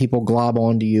probably had people glob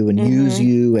onto you and use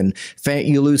you, and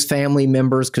you lose family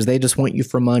members because they just want you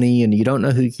for money and you don't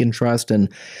know who you can trust.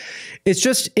 And it's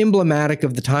just emblematic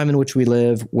of the time in which we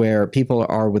live, where people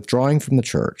are withdrawing from the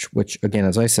church, which, again,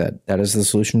 as I said, that is the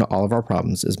solution to all of our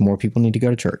problems, is more people need to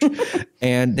go to church.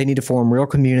 And they need to form real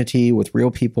community with real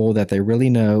people that they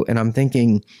really know. And I'm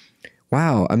thinking,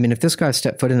 wow, I mean, if this guy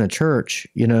stepped foot in a church,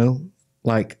 it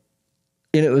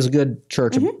was a good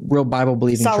church, a real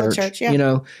Bible-believing church,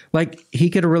 yeah. Like he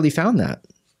could have really found that.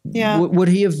 Yeah. Would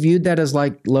he have viewed that as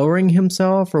like lowering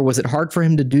himself, or was it hard for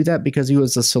him to do that because he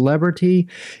was a celebrity?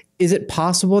 Is it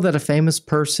possible that a famous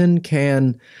person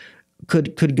could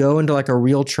go into like a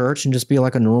real church and just be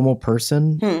like a normal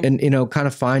person and, kind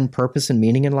of find purpose and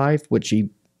meaning in life, which he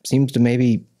seems to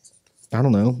maybe, I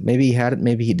don't know, maybe he had it,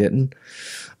 maybe he didn't.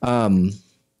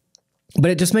 But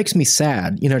it just makes me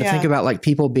sad, to think about like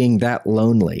people being that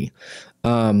lonely.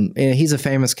 And he's a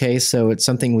famous case, so it's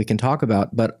something we can talk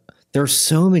about, but there are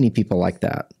so many people like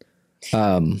that.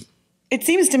 It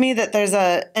seems to me that there's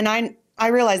and I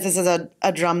realize this is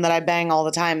a drum that I bang all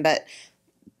the time, but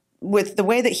with the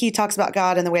way that he talks about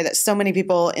God and the way that so many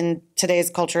people in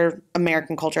today's culture,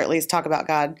 American culture at least, talk about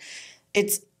God,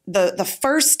 it's the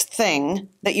first thing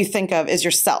that you think of is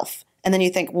yourself. And then you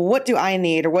think, well, what do I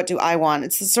need or what do I want?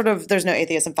 It's sort of, there's no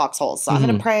atheists in foxholes. So I'm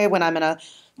going to pray when I'm in a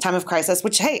time of crisis,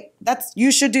 which, hey,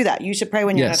 you should do that. You should pray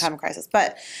when you're in a time of crisis.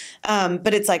 But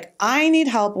it's like, I need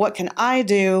help. What can I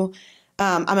do?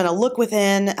 I'm going to look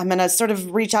within. I'm going to sort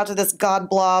of reach out to this God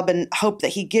blob and hope that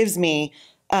he gives me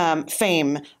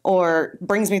fame or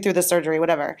brings me through the surgery,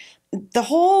 whatever. The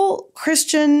whole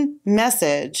Christian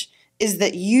message is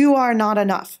that you are not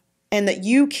enough and that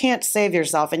you can't save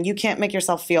yourself and you can't make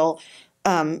yourself feel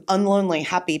unlonely,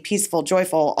 happy, peaceful,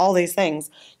 joyful, all these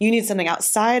things. You need something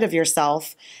outside of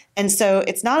yourself. And so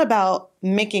it's not about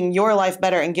making your life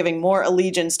better and giving more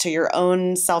allegiance to your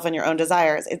own self and your own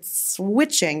desires. It's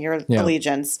switching your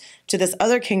allegiance to this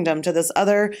other kingdom, to this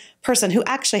other person who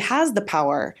actually has the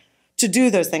power to do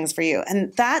those things for you.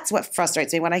 And that's what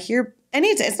frustrates me when I hear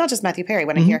it's not just Matthew Perry,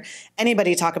 when I hear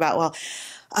anybody talk about, well,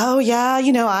 oh yeah,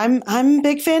 I'm a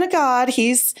big fan of God.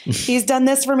 He's done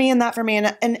this for me and that for me.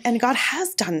 And God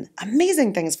has done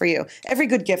amazing things for you. Every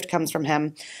good gift comes from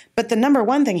him. But the number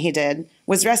one thing he did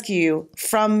was rescue you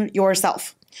from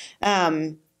yourself.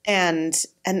 And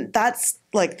that's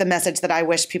like the message that I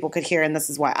wish people could hear. And this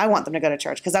is why I want them to go to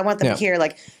church, because I want them to hear,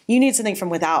 like, you need something from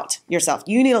without yourself.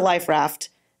 You need a life raft.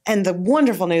 And the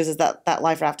wonderful news is that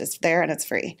life raft is there and it's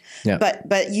free. Yeah.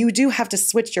 But you do have to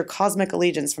switch your cosmic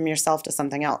allegiance from yourself to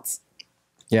something else.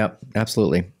 Yeah,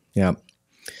 absolutely. Yeah.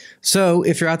 So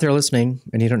if you're out there listening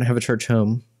and you don't have a church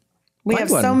home, we have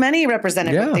so many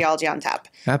represented with Theology on Tap.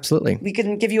 Absolutely. We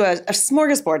can give you a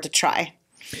smorgasbord to try.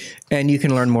 And you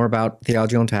can learn more about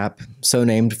Theology on Tap, so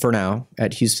named for now,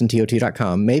 at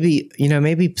HoustonTOT.com. Maybe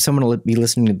someone will be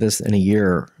listening to this in a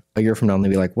year from now and they'll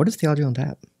be like, what is Theology on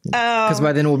Tap? Because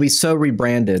by then we'll be so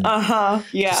rebranded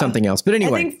to something else. But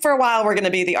anyway. I think for a while we're going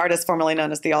to be the artist formerly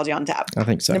known as Theology on Tap. I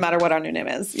think so. No matter what our new name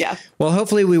is. Yeah. Well,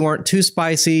 hopefully we weren't too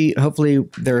spicy. Hopefully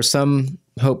there's some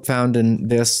hope found in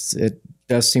this. It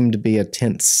does seem to be a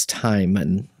tense time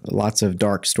and lots of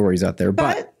dark stories out there.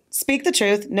 But speak the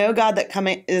truth. Know God that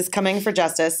is coming for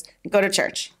justice. Go to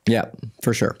church. Yeah,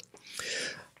 for sure.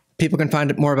 People can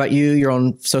find more about you. You're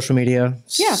on social media.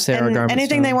 Yeah, and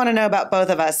anything they want to know about both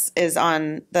of us is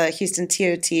on the Houston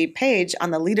TOT page,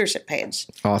 on the leadership page.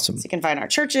 Awesome. So you can find our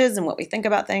churches and what we think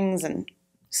about things and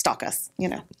stalk us, you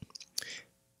know.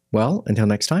 Well, until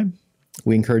next time,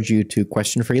 we encourage you to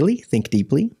question freely, think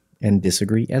deeply, and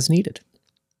disagree as needed.